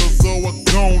haters are a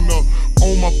goner.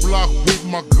 On my block with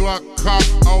my Glock cock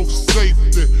off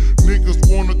safety. Niggas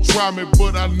wanna try me,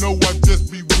 but I know I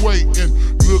just be waiting.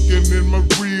 Looking in my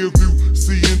rear view,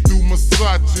 seeing through my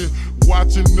Versace.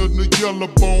 Watching the yellow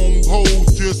bone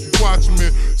hoes, just watch me.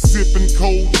 Sipping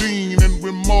codeine and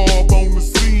with mob on the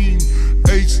scene.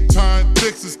 H-Time,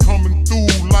 Texas coming through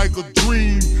like a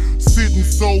dream. Sitting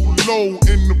so low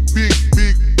in the big,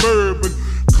 big bourbon.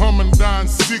 Coming down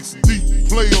 6 deep,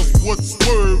 players what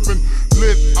swerving.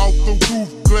 Let out the roof,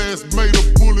 glass made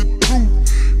of bulletproof.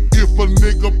 If a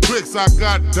nigga flex, I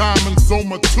got diamonds on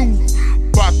my tooth.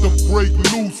 Bout to break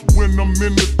loose when I'm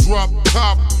in the drop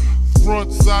top.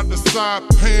 Front side to side,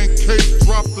 pancake,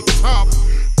 drop the top.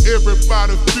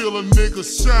 Everybody feel a nigga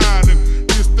shining.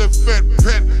 It's that Fat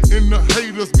Pat and the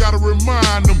haters gotta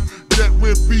remind them that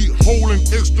we be holding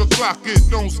extra clock, it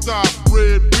don't stop.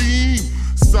 Red beam,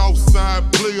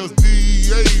 Southside players,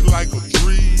 DEA like a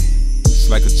dream. It's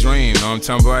like a dream, know what I'm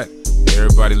talking about?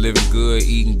 Everybody living good,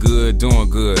 eating good, doing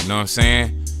good, know what I'm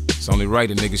saying? It's only right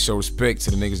that niggas show respect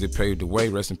to the niggas that paved the way.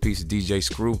 Rest in peace to DJ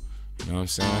Screw, you know what I'm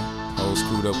saying? Whole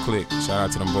screwed up clique. Shout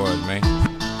out to them boys, man.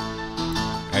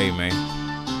 Hey, man.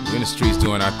 We in the streets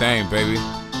doing our thing, baby.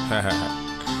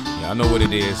 Y'all know what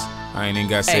it is. I ain't even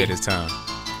got to say it this time.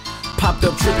 Popped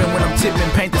up trippin' when I'm tippin',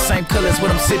 paint the same colors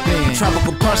what I'm sippin'.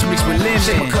 Tropical punch mixed with lemon.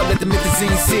 Shake my cup, let the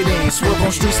methazine sit in. Swerve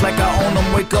on streets like I own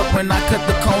them. Wake up when I cut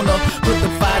the corner. Put the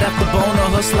fight after boner.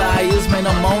 Hustler I is, man,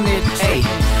 I'm on it. Hey,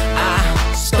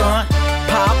 I stunt,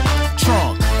 pop,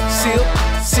 trunk, sip,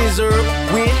 scissor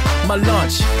with my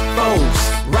lunch. Foes,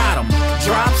 ride 'em,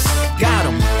 drops, got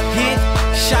 'em, hit.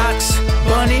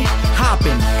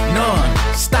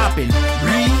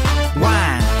 poppin',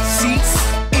 rewind, seats,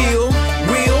 ill,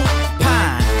 real,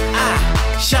 pine.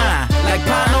 I shine like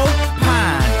Pino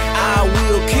Pine. I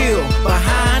will kill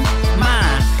behind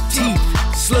mine. Teeth,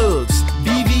 slugs,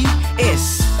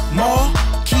 BVS,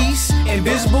 Marquise,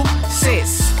 invisible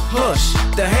sets. Hush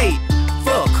the hate,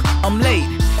 fuck, I'm late.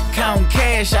 Count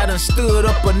cash, I done stood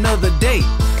up another day.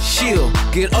 She'll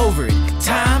get over it.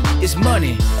 Time is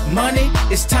money, money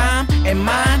is time, and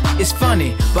mine is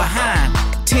funny. Behind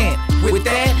tent with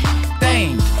that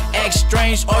thing, act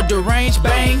strange or deranged,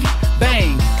 bang,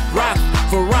 bang. Rock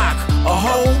for rock, a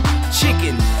whole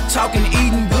chicken. Talking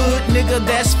eating good, nigga,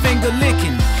 that's finger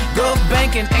licking. Gov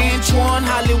banking, Antoine,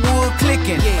 Hollywood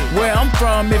clicking. Where I'm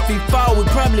from, if he fall, we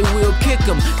probably will kick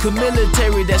him.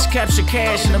 Chamillitary, that's capture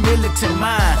cash in a militant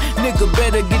mind. Nigga,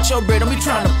 better get your bread, don't be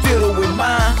trying to fiddle with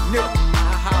mine.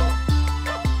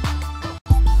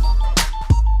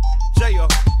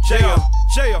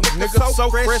 Jail, nigga, so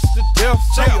fresh to death.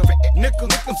 Jail, nigga,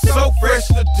 so fresh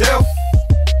to death.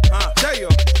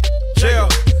 Jail,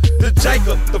 the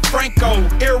Jacob, the Franco,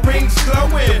 earrings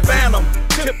glowing, the Phantom,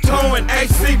 tiptoeing,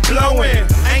 AC blowing.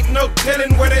 Ain't no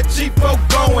telling where that G4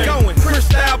 going.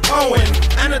 Crystal Poen,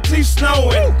 and a T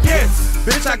snowing. Yes,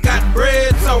 bitch, I got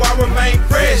bread, so I remain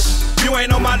fresh. You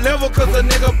ain't on my level, cause a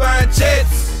nigga buying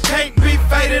jets. Can't be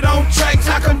faded on tracks,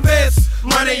 I confess.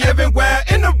 Money everywhere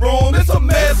in the room, it's a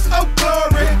mess. Oh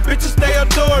glory, bitches they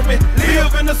adore me.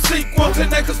 Live in a sequel,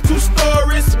 10 acres, 2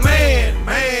 stories. Man,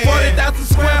 40,000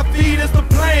 square feet is the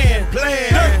plan.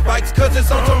 Dirt bikes cause it's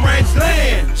on some range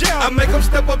land. I make them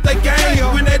step up their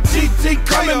game. When that GT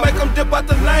coming, make them dip out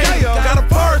the lane. Got a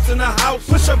purse in the house,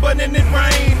 push a button and it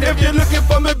rain. If you're looking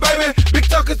for me, baby, Big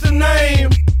Tuck is the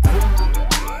name.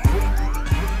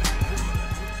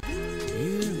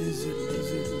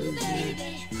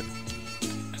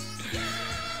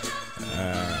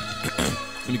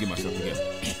 Let me get myself together.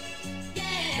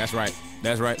 That's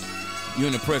right. You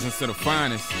in the presence of the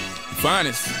finest.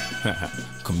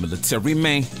 Chamillitary,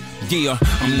 man. Yeah,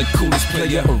 I'm the coolest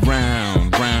player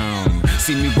around.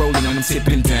 See me rolling and I'm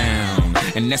tipping down.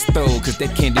 And that's though, cause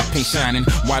that candy paint shining.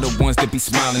 Why the ones that be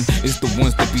smiling is the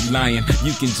ones that be lying.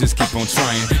 You can just keep on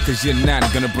trying, cause you're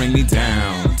not gonna bring me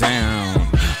down.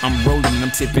 I'm rolling and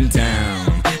I'm tipping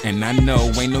down. And I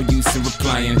know ain't no use in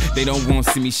replying. They don't want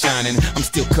to see me shining. I'm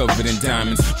still covered in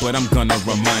diamonds, but I'm gonna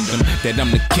remind them that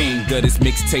I'm the king of this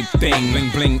mixtape thing.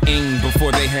 Bling bling ing,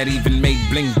 before they had even made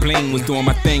bling bling. Was doing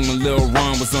my thing when Lil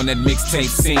Ron was on that mixtape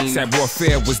scene. Sad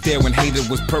warfare was there when hater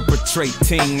was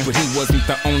perpetrating, but he wasn't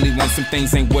the only one. Some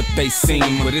things ain't what they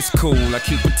seem, but it's cool. I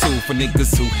keep it too for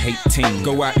niggas who hate team.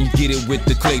 Go out and get it with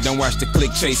the click. Don't watch the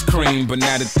click chase cream, but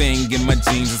now the thing in my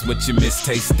jeans is what you miss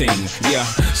tasting. Yeah,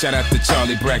 shout out to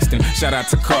Charlie Braxton, shout out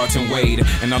to Carlton Wade,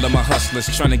 and all of my hustlers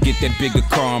trying to get that bigger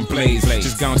car on blaze.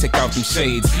 Just go and take out them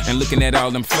shades and looking at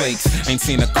all them flakes. Ain't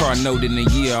seen a car note in a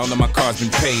year, all of my cars been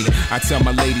paid. I tell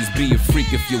my ladies, be a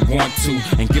freak if you want to,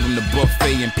 and give them the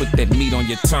buffet and put that meat on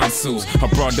your tonsils. I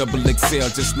brought double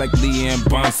XL just like Leanne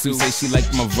Bonsu. Say she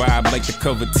liked my vibe like the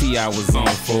cover T I was on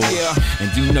for. Yeah,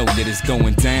 and you know that it's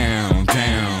going down.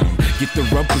 Get the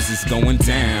rubbers, it's going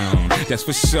down. That's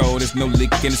for sure, there's no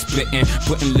licking and splitting.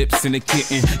 Putting lips in the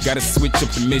kitten. Gotta switch up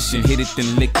the mission, hit it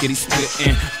then lick it, he's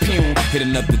splitting. Pew, hit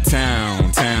another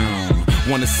town.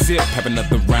 Wanna sip, have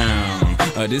another round.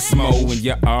 This mo, and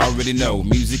you already know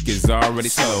music is already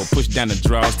slow. Push down the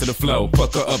draws to the flow.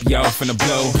 Pucker up, y'all finna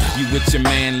blow. You with your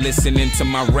man listening to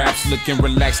my raps, looking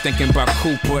relaxed, thinking about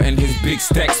Cooper and his big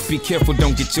stacks. Be careful,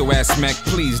 don't get your ass smacked.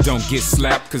 Please don't get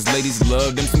slapped, cause ladies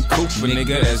love them some Cooper,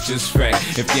 nigga, that's just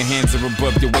fact. If your hands are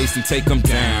above your waist, and take them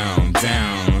down.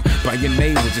 By your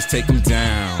neighbor, just take them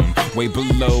down. Way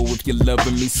below, if you're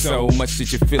loving me so much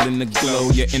that you're feeling the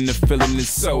glow. You're in the feeling is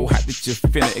so hot that you're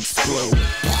finna explode.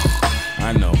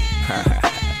 I know.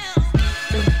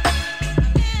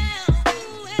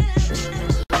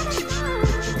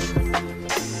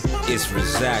 It's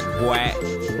RASAQ, boy.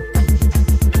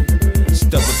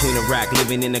 Stuck between a rock,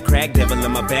 living in a crack, devil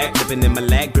on my back, dripping in my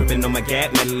lag, gripping on my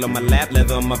gap, metal on my lap,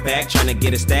 leather on my back, trying to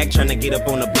get a stack, trying to get up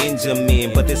on a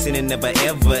Benjamin, but this sinning never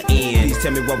ever end. Please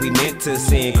tell me what we meant to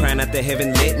sin, crying out to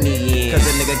heaven, let me in, cause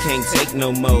a nigga can't take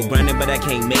no more, grinding but I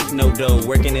can't make no dough,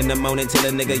 working in the morning till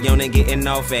a nigga yawning, getting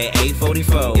off at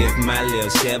 8:44. If my little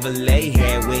Chevrolet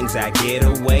had wings, I get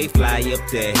away, fly up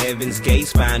to heaven's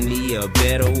gates, find me a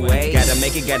better way. Gotta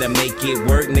make it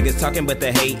work, niggas talking but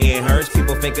the hate ain't hurts,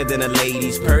 people faker than a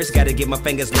lady's purse, gotta get my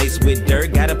fingers laced with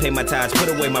dirt, gotta pay my tithes, put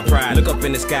away my pride, look up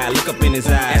in the sky, look up in his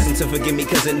eyes, ask him to forgive me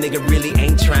cause a nigga really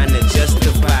ain't trying to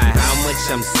justify how much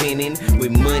I'm sinning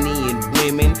with money and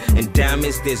women and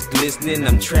diamonds that's glistening.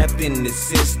 I'm trapped in the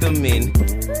system and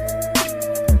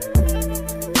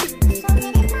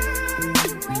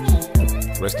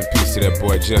Rest in peace to that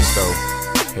boy Justo.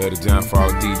 Held it down for all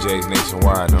the DJs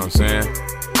nationwide, know what I'm saying?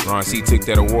 Ron C took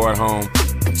that award home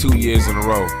 2 years in a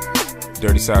row.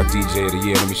 Dirty South DJ of the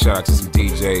Year. Let me shout out to some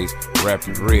DJs.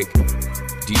 Rapping Rick,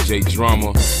 DJ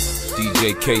Drummer,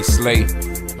 DJ K Slate. You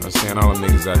know what I'm saying? All them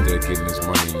niggas out there getting this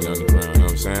money in the underground, you know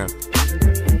what I'm saying?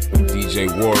 DJ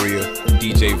Warrior,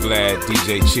 DJ Vlad,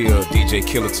 DJ Chill, DJ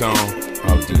Killa Tone,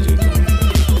 all the DJs.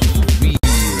 We,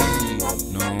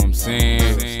 you know what I'm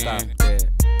saying? Stop that.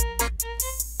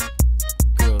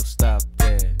 Girl, stop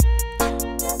that.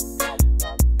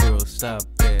 Girl, stop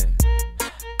that.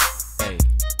 Hey.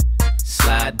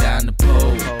 Slide down the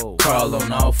pole, crawl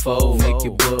on all fours, make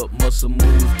your butt muscle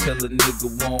move, tell a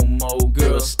nigga want more.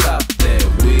 Girl, stop that,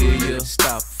 will ya?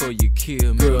 Stop before you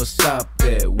kill me. Girl, stop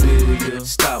that, will ya?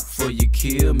 Stop before you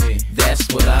kill me. That's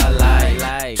what I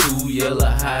like. Two yellow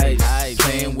heights,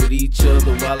 playing with each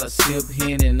other while I sip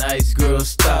hen and ice. Girl,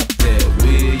 stop that,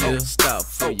 will ya? Stop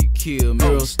before you kill me.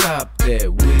 Girl, stop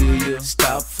that, will ya?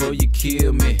 Stop before you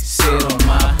kill me. Sit on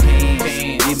my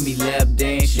hands, give me lap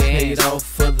dance. You paid off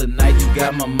for the night, you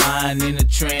got my mind in a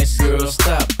trance. Girl,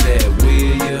 stop that,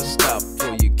 will ya? Stop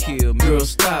before you kill me. Girl,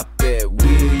 stop that,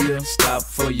 will ya? Stop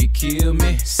before you kill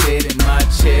me. Sit in my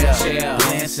chair,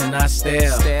 glancing I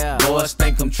stare. Boys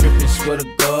think I'm tripping, swear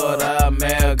to God I'm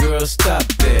mad. Girl, stop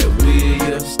that, will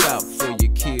ya? Stop before you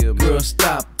kill me. Girl,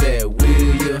 stop that,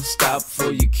 will ya? Stop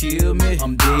before you kill me.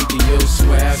 I'm digging your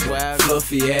swag,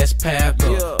 fluffy ass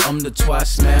packer. I'm the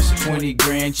twice smasher, 20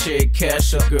 grand check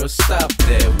cash up. Girl, stop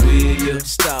that, will ya?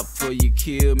 Stop before you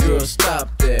kill me. Girl,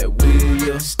 stop that, will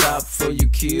ya? Stop before you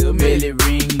kill me. Belly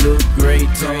ring look great,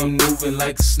 tongue moving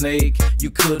like a snake. You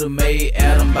could've made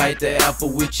Adam bite the apple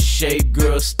with your shape.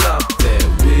 Girl, stop that,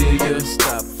 will ya?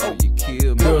 Stop before you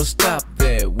kill me. Girl, stop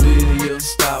that, will ya?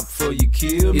 Stop before you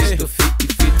kill me. It's the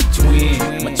 50-50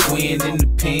 twin, my twin in the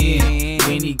pen.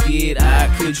 When he get high,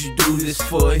 could you do this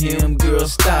for him? Girl,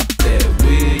 stop that,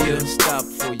 will ya? Stop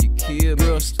before you kill me.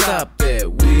 Girl, stop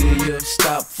that, will ya?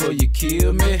 Stop before you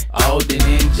kill me. Alden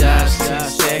and Josh,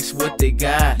 Sacks, what they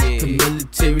got?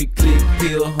 Chamillitary, click,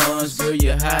 pill, Huns, girl,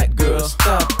 you hot. Girl,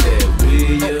 stop that,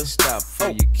 will ya? Stop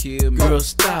before you kill me. Girl,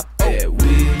 stop that,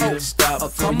 will ya? Stop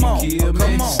before you kill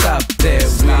me. Stop that,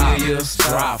 will ya?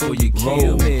 Stop before you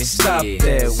kill me. Stop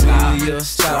that, will ya?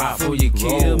 Stop before you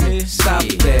kill me. Stop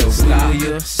that,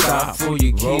 will ya? Stop before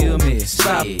you kill me.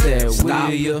 Stop that, will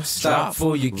ya? Stop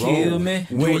before you kill me.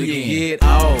 When you get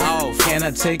off, can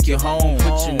I take you home?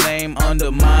 Put your name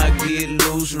under my get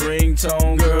loose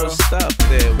ringtone. Girl, stop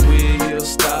that, will ya?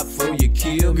 Stop before you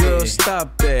kill me. Girl,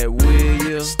 stop that, will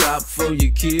ya? Stop before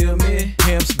you kill me.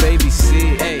 Pimps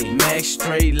babysit, hey, Max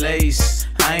straight lace.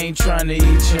 I ain't tryna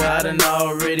eat you, I done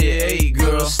already ate.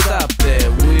 Girl, stop that,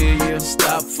 will ya?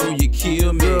 Stop before you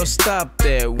kill me. Girl, stop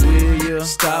that, will ya?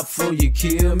 Stop before you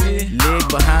kill me. Leg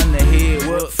behind the head,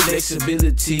 what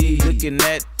flexibility? Looking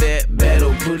at that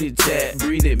battle, put it tat,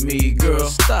 breathe at me. Girl,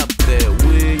 stop that,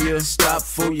 will ya? Stop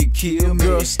before you kill me.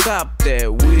 Girl, stop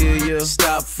that, will ya?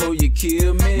 Stop before you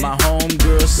kill me. My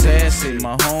homegirl Sassy,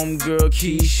 my homegirl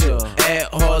Keisha.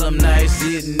 At Harlem Nights,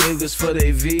 getting niggas for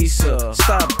their visa.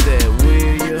 Stop that,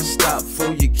 will ya? Stop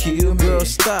before you kill me. Girl,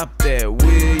 stop that,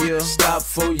 will ya? Stop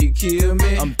before you kill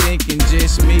me. I'm thinking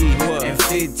just me and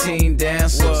 15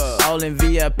 dancers, all in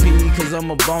VIP, cause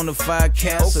I'm a bona fide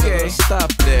cancer. Girl,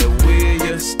 stop that, will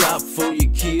ya? Stop before you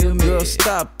kill me. Girl,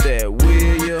 stop that,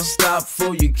 will ya? Stop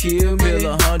before you kill me. Pull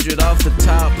 100 off the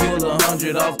top, pull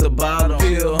 100 off the bottom.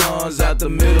 Peel Huns out the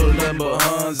middle, number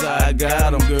Huns, I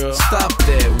got them. Girl, stop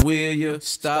that, will ya?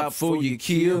 Stop before you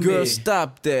kill me. Girl,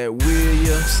 stop that, will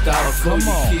ya? Stop before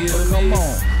you kill me. Come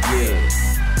on, yeah.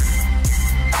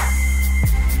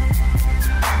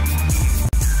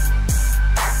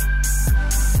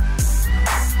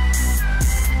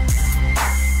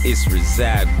 It's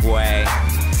Reside, boy.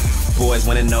 Boys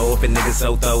wanna know if a nigga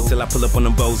so throw till I pull up on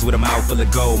them bows with a mouth full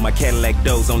of gold. My Cadillac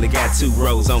doors only got 2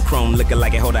 rows on chrome, looking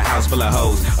like it hold a house full of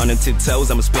hoes. On them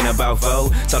tiptoes, I'ma spin about foe.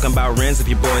 Talking about rents if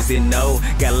your boys didn't know.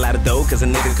 Got a lot of dough cause a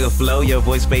nigga could flow. Your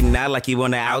voice fading out like you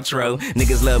on the outro.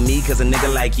 Niggas love me cause a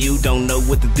nigga like you don't know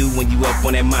what to do when you up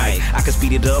on that mic. I can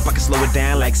speed it up, I can slow it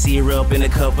down like syrup in a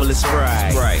cup full of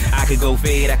Sprite. I could go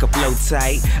fade, I could flow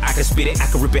tight. I could spit it, I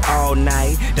could rip it all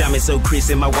night. Diamond so crisp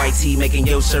in my white tee, making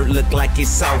your shirt look like it's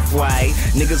soft white.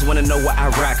 Niggas wanna know why I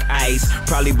rock ice.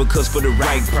 Probably because for the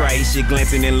right price. You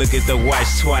glancing and look at the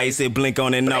watch twice. It blink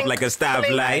on and off like a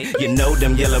stoplight. You know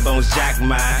them yellow bones jock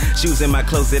my shoes in my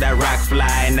clothes that I rock fly.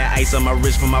 And the ice on my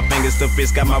wrist from my fingers to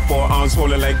fist. Got my forearms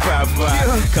swollen like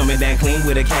Popeye. Coming down clean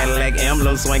with a Cadillac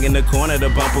emblem. Swinging the corner, the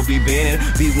bumper be bending.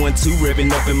 V12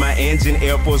 revving up in my engine.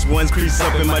 Air Force Ones crease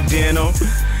up in my denim.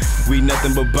 We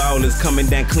nothing but ballers, coming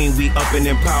down clean, we up and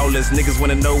Impalas. Niggas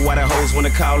wanna know why the hoes wanna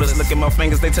call us. Look at my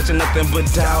fingers, they touching nothing but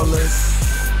dollars.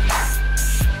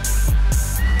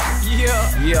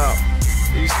 Yeah.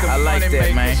 I like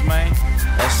that, man.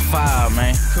 That's fire,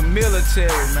 man.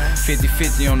 Chamillitary, man.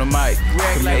 50-50 on the mic.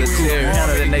 Chamillitary,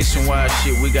 handle the nationwide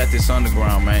shit. We got this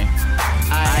underground, man.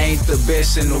 I ain't the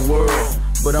best in the world,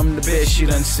 but I'm the best you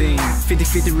done seen.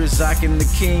 50-50 RASAQ and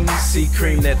the king. See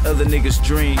cream that other niggas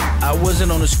dream. I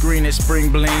wasn't on the screen at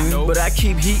Spring Bling, but I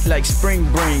keep heat like Spring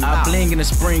Bring. I bling in the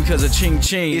spring cause of ching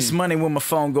ching. It's money when my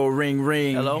phone go ring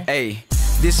ring. Hello? Hey.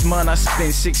 This month I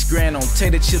spent $6 grand on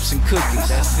tater chips and cookies.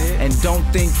 That's it. And don't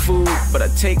think food, but I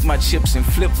take my chips and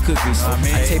flip cookies.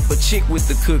 I tape a chick with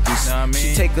the cookies.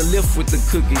 She take a lift with the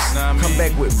cookies. Come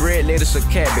back with bread, lettuce, or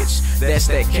cabbage. That's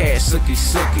that cash,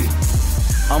 sookie.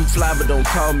 I'm fly, but don't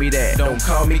call me that. Don't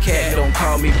call me cat, don't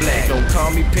call me black. Don't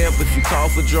call me pimp if you call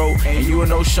for Dro. And you a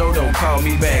no show, don't call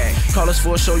me back. Call us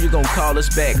for a show, you gon' call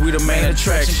us back. We the main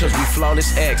attraction, cause we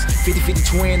flawless acts.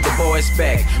 50-50 twin, the boys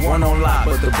back. One on lock,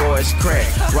 but the boys crack.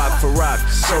 Rock for rock,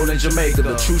 sold in Jamaica.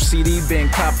 The true CD been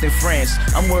copped in France.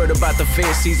 I'm worried about the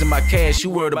Fed season my cash. You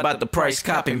worried about the price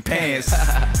copping pants.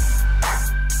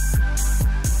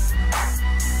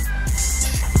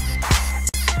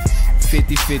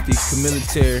 50-50,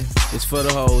 Chamillitary. It's for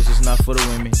the hoes, it's not for the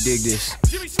women. Dig this.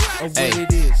 Hey,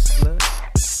 it is,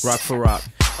 slut. Rock for rock.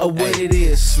 What it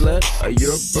is, slut,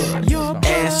 you're a bud.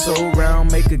 Ass so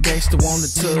round, make a gangster wanna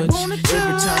touch.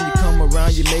 Every time you come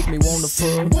around, you make me wanna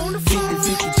fuck.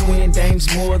 50-50 twin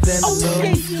dames more than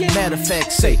enough. Matter of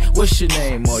fact, say, what's your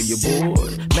name? Are you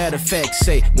bored? Matter of fact,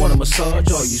 say, want a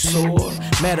massage? Are you sore?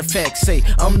 Matter of fact, say,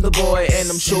 I'm the boy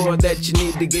and I'm sure that you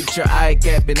need to get your eye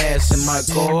gap and ass in my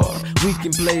car. We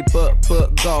can play butt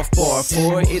golf bar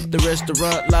for hit the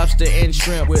restaurant, lobster and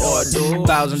shrimp with hors d'oeuvres.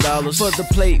 $1,000 for the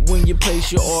plate when you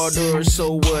place your order.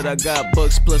 So what? I got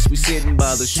bucks plus we sitting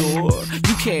by the shore.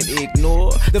 You can't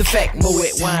ignore the fact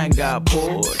Moet wine got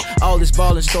poured. All this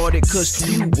ballin' started cause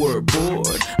you were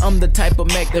bored. I'm the type of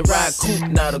Mac that ride coupe,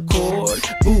 not a cord.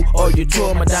 Boo, or you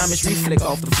tore my diamonds reflect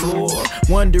off the floor.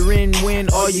 Wondering when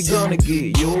are you gonna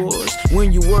get yours?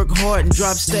 When you work hard and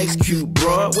drop stacks, cute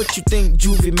broad. What you think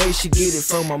Juvie May should get it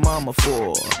from my mama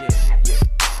for?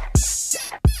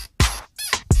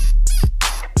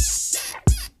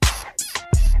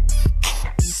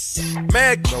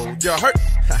 Magno, you hurt?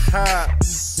 Haha.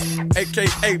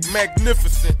 AKA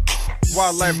Magnificent.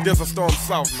 Wildlife Desert Storm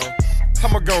South, man.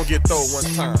 I'ma gon' get throw one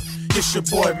time. It's your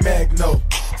boy Magno.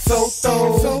 So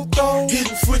throw.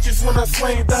 Hitting switches when I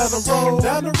swing down the road.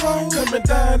 Coming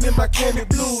down in my candy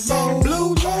blue low.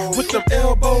 With them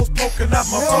elbows poking out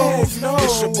my bones.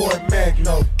 It's your boy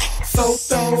Magno. So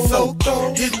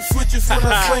throw. Hitting switches when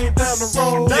I swing down the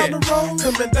road.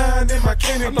 Coming down in my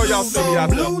candy blue y'all see me out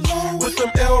there. With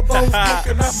them elbows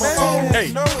poking out my bones.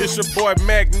 Hey, it's your boy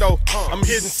Magno. I'm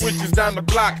hitting switches down the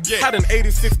block. Hot in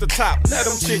 86 the top. Now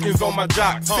them chickens on my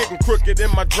jock. Sitting crooked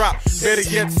in my drop. Better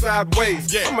yet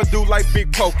sideways. I'ma do like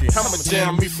Big Pokey. I'ma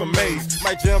jam me some maize.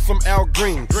 Might jam some Al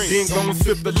Green. Then gonna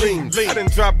sip the lean. I done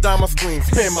dropped down my screens.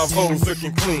 Man, my Vo's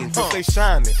looking clean. Cause they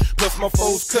shining. Plus my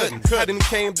foes cutting. I done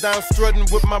came down strutting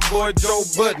with my boy Joe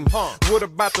Budden. What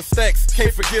about the stacks?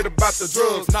 Can't forget about the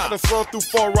drugs. I done run through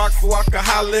 4 rocks so I can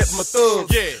holler at my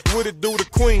thugs. What it do to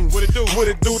Queens? What it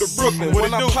do to Brooklyn?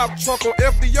 When I pop trunk on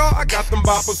FDR, I got them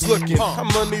boppers looking. I'm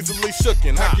uneasily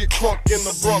shooken. I get crunk in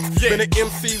the Bronx. Been an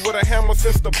MC with a hammer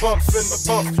since the bumps in the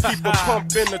bumps. Keep a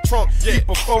pump in the trunk. Keep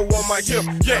a foe on my hip.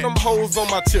 Got them hoes on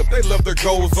my tip. They love the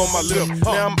goals on my lip.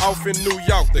 Now I'm off in New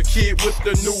York. The kid with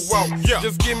the new walk.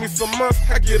 Just give me some months.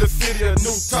 I get a city a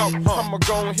new talk. I'ma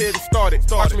go ahead and start it.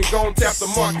 Watch me go and tap the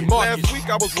market. Last week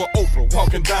I was with Oprah,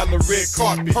 walking down the red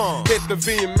carpet. Hit the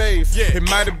VMAs. It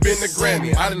might have been the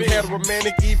Grammy. I done had a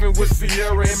romantic even with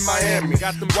Sierra in Miami.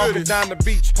 Got them walking down the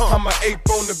beach. I'm an ape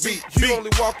on the beat. You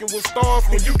only walking with stars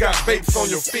when you got babes on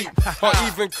your feet. Or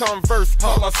even converse.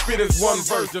 All I spit is one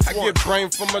verse. I get brain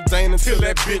from a Dane until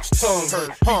that bitch tongue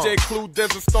hurt. DJ Clue,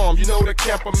 Desert Storm. You know the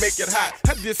camper make it hot.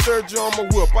 I did surgery on my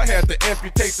whip. I had to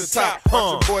amputate the top.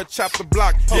 Watch your boy chop the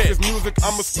block. His music,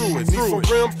 I'ma screw it. Need some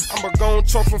rims, I'ma go and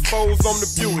chunk some foes on the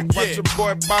Buick. Watch your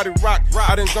boy body rock.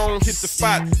 I done go and hit the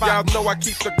spot. Y'all know I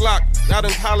keep the Glock. I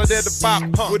done hollered at the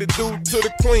bop. What it do to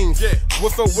the Queens?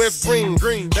 What's up, West Green?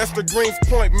 That's the Greens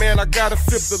Point, man. I gotta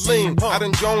sip the lean. I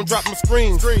done go and drop my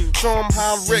screens. Show them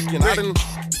how I'm wrecking. I done.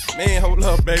 Man, hold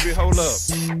up, baby, hold up.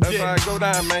 That's how it go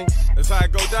down, man. That's how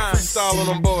it go down. Freestyle on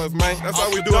them boys, man. That's how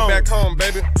we do it back home,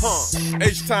 baby.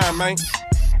 H-time, man.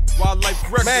 Wildlife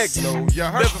Records. Magno, you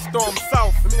heard? Desert Storm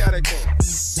South. Let me have that game.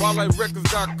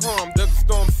 WildlifeRecords.com.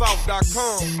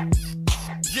 DesertStormSouth.com.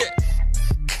 Yeah.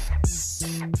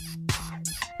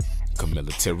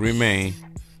 Chamillionaire man.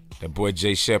 That boy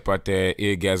Jay Shep out there at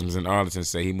Eargasms in Arlington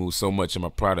say he moved so much in my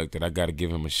product that I gotta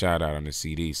give him a shout out on the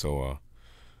CD. So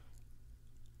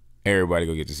everybody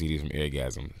go get the CDs from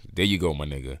Eargasm. There you go, my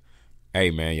nigga. Hey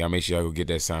man, y'all make sure y'all go get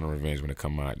that Sound of Revenge when it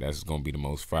come out. That's gonna be the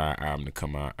most fire album to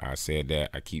come out. I said that.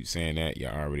 I keep saying that.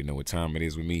 Y'all already know what time it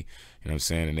is with me. You know what I'm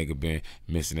saying? The nigga been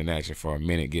missing in action for a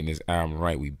minute, getting this album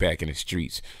right. We back in the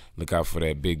streets. Look out for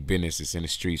that big business that's in the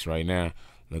streets right now.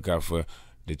 Look out for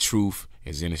The Truth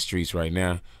is in the streets right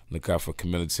now. Look out for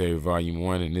Chamillitary Volume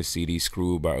 1 and this CD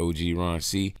Screwed by OG Ron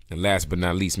C. And last but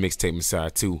not least, Mixtape Messiah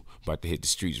 2 about to hit the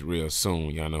streets real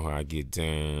soon. Y'all know how I get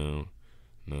down.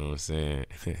 Know what I'm saying?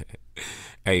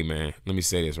 Hey man, let me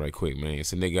say this right quick, man.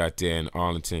 It's a nigga out there in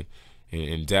Arlington,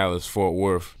 in Dallas, Fort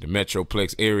Worth, the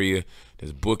Metroplex area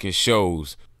that's booking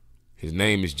shows. His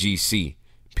name is GC.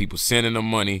 People sending him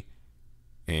money,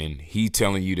 and he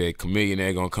telling you that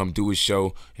Chamillionaire gonna come do his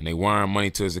show, and they wiring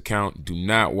money to his account. Do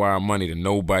not wire money to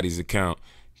nobody's account.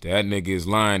 That nigga is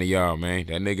lying to y'all, man.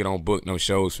 That nigga don't book no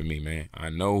shows for me, man. I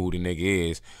know who the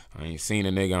nigga is. I ain't seen the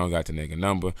nigga. I don't got the nigga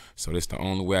number. So this the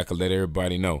only way I can let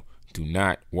everybody know. Do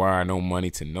not wire no money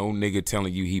to no nigga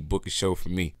telling you he book a show for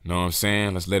me. Know what I'm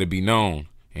saying? Let's let it be known.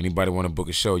 Anybody want to book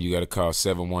a show, you got to call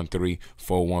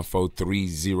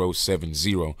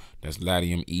 713-414-3070. That's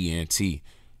Latium ENT.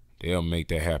 They'll make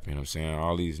that happen. You know what I'm saying?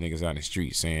 All these niggas out in the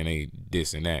street saying they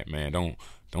this and that, man. Don't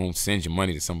send your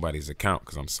money to somebody's account,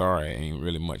 because I'm sorry, it ain't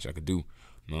really much I could do.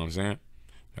 You know what I'm saying?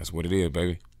 That's what it is,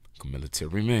 baby.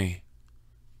 Chamillionaire man.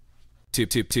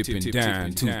 Tippin'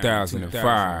 down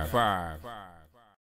 2005.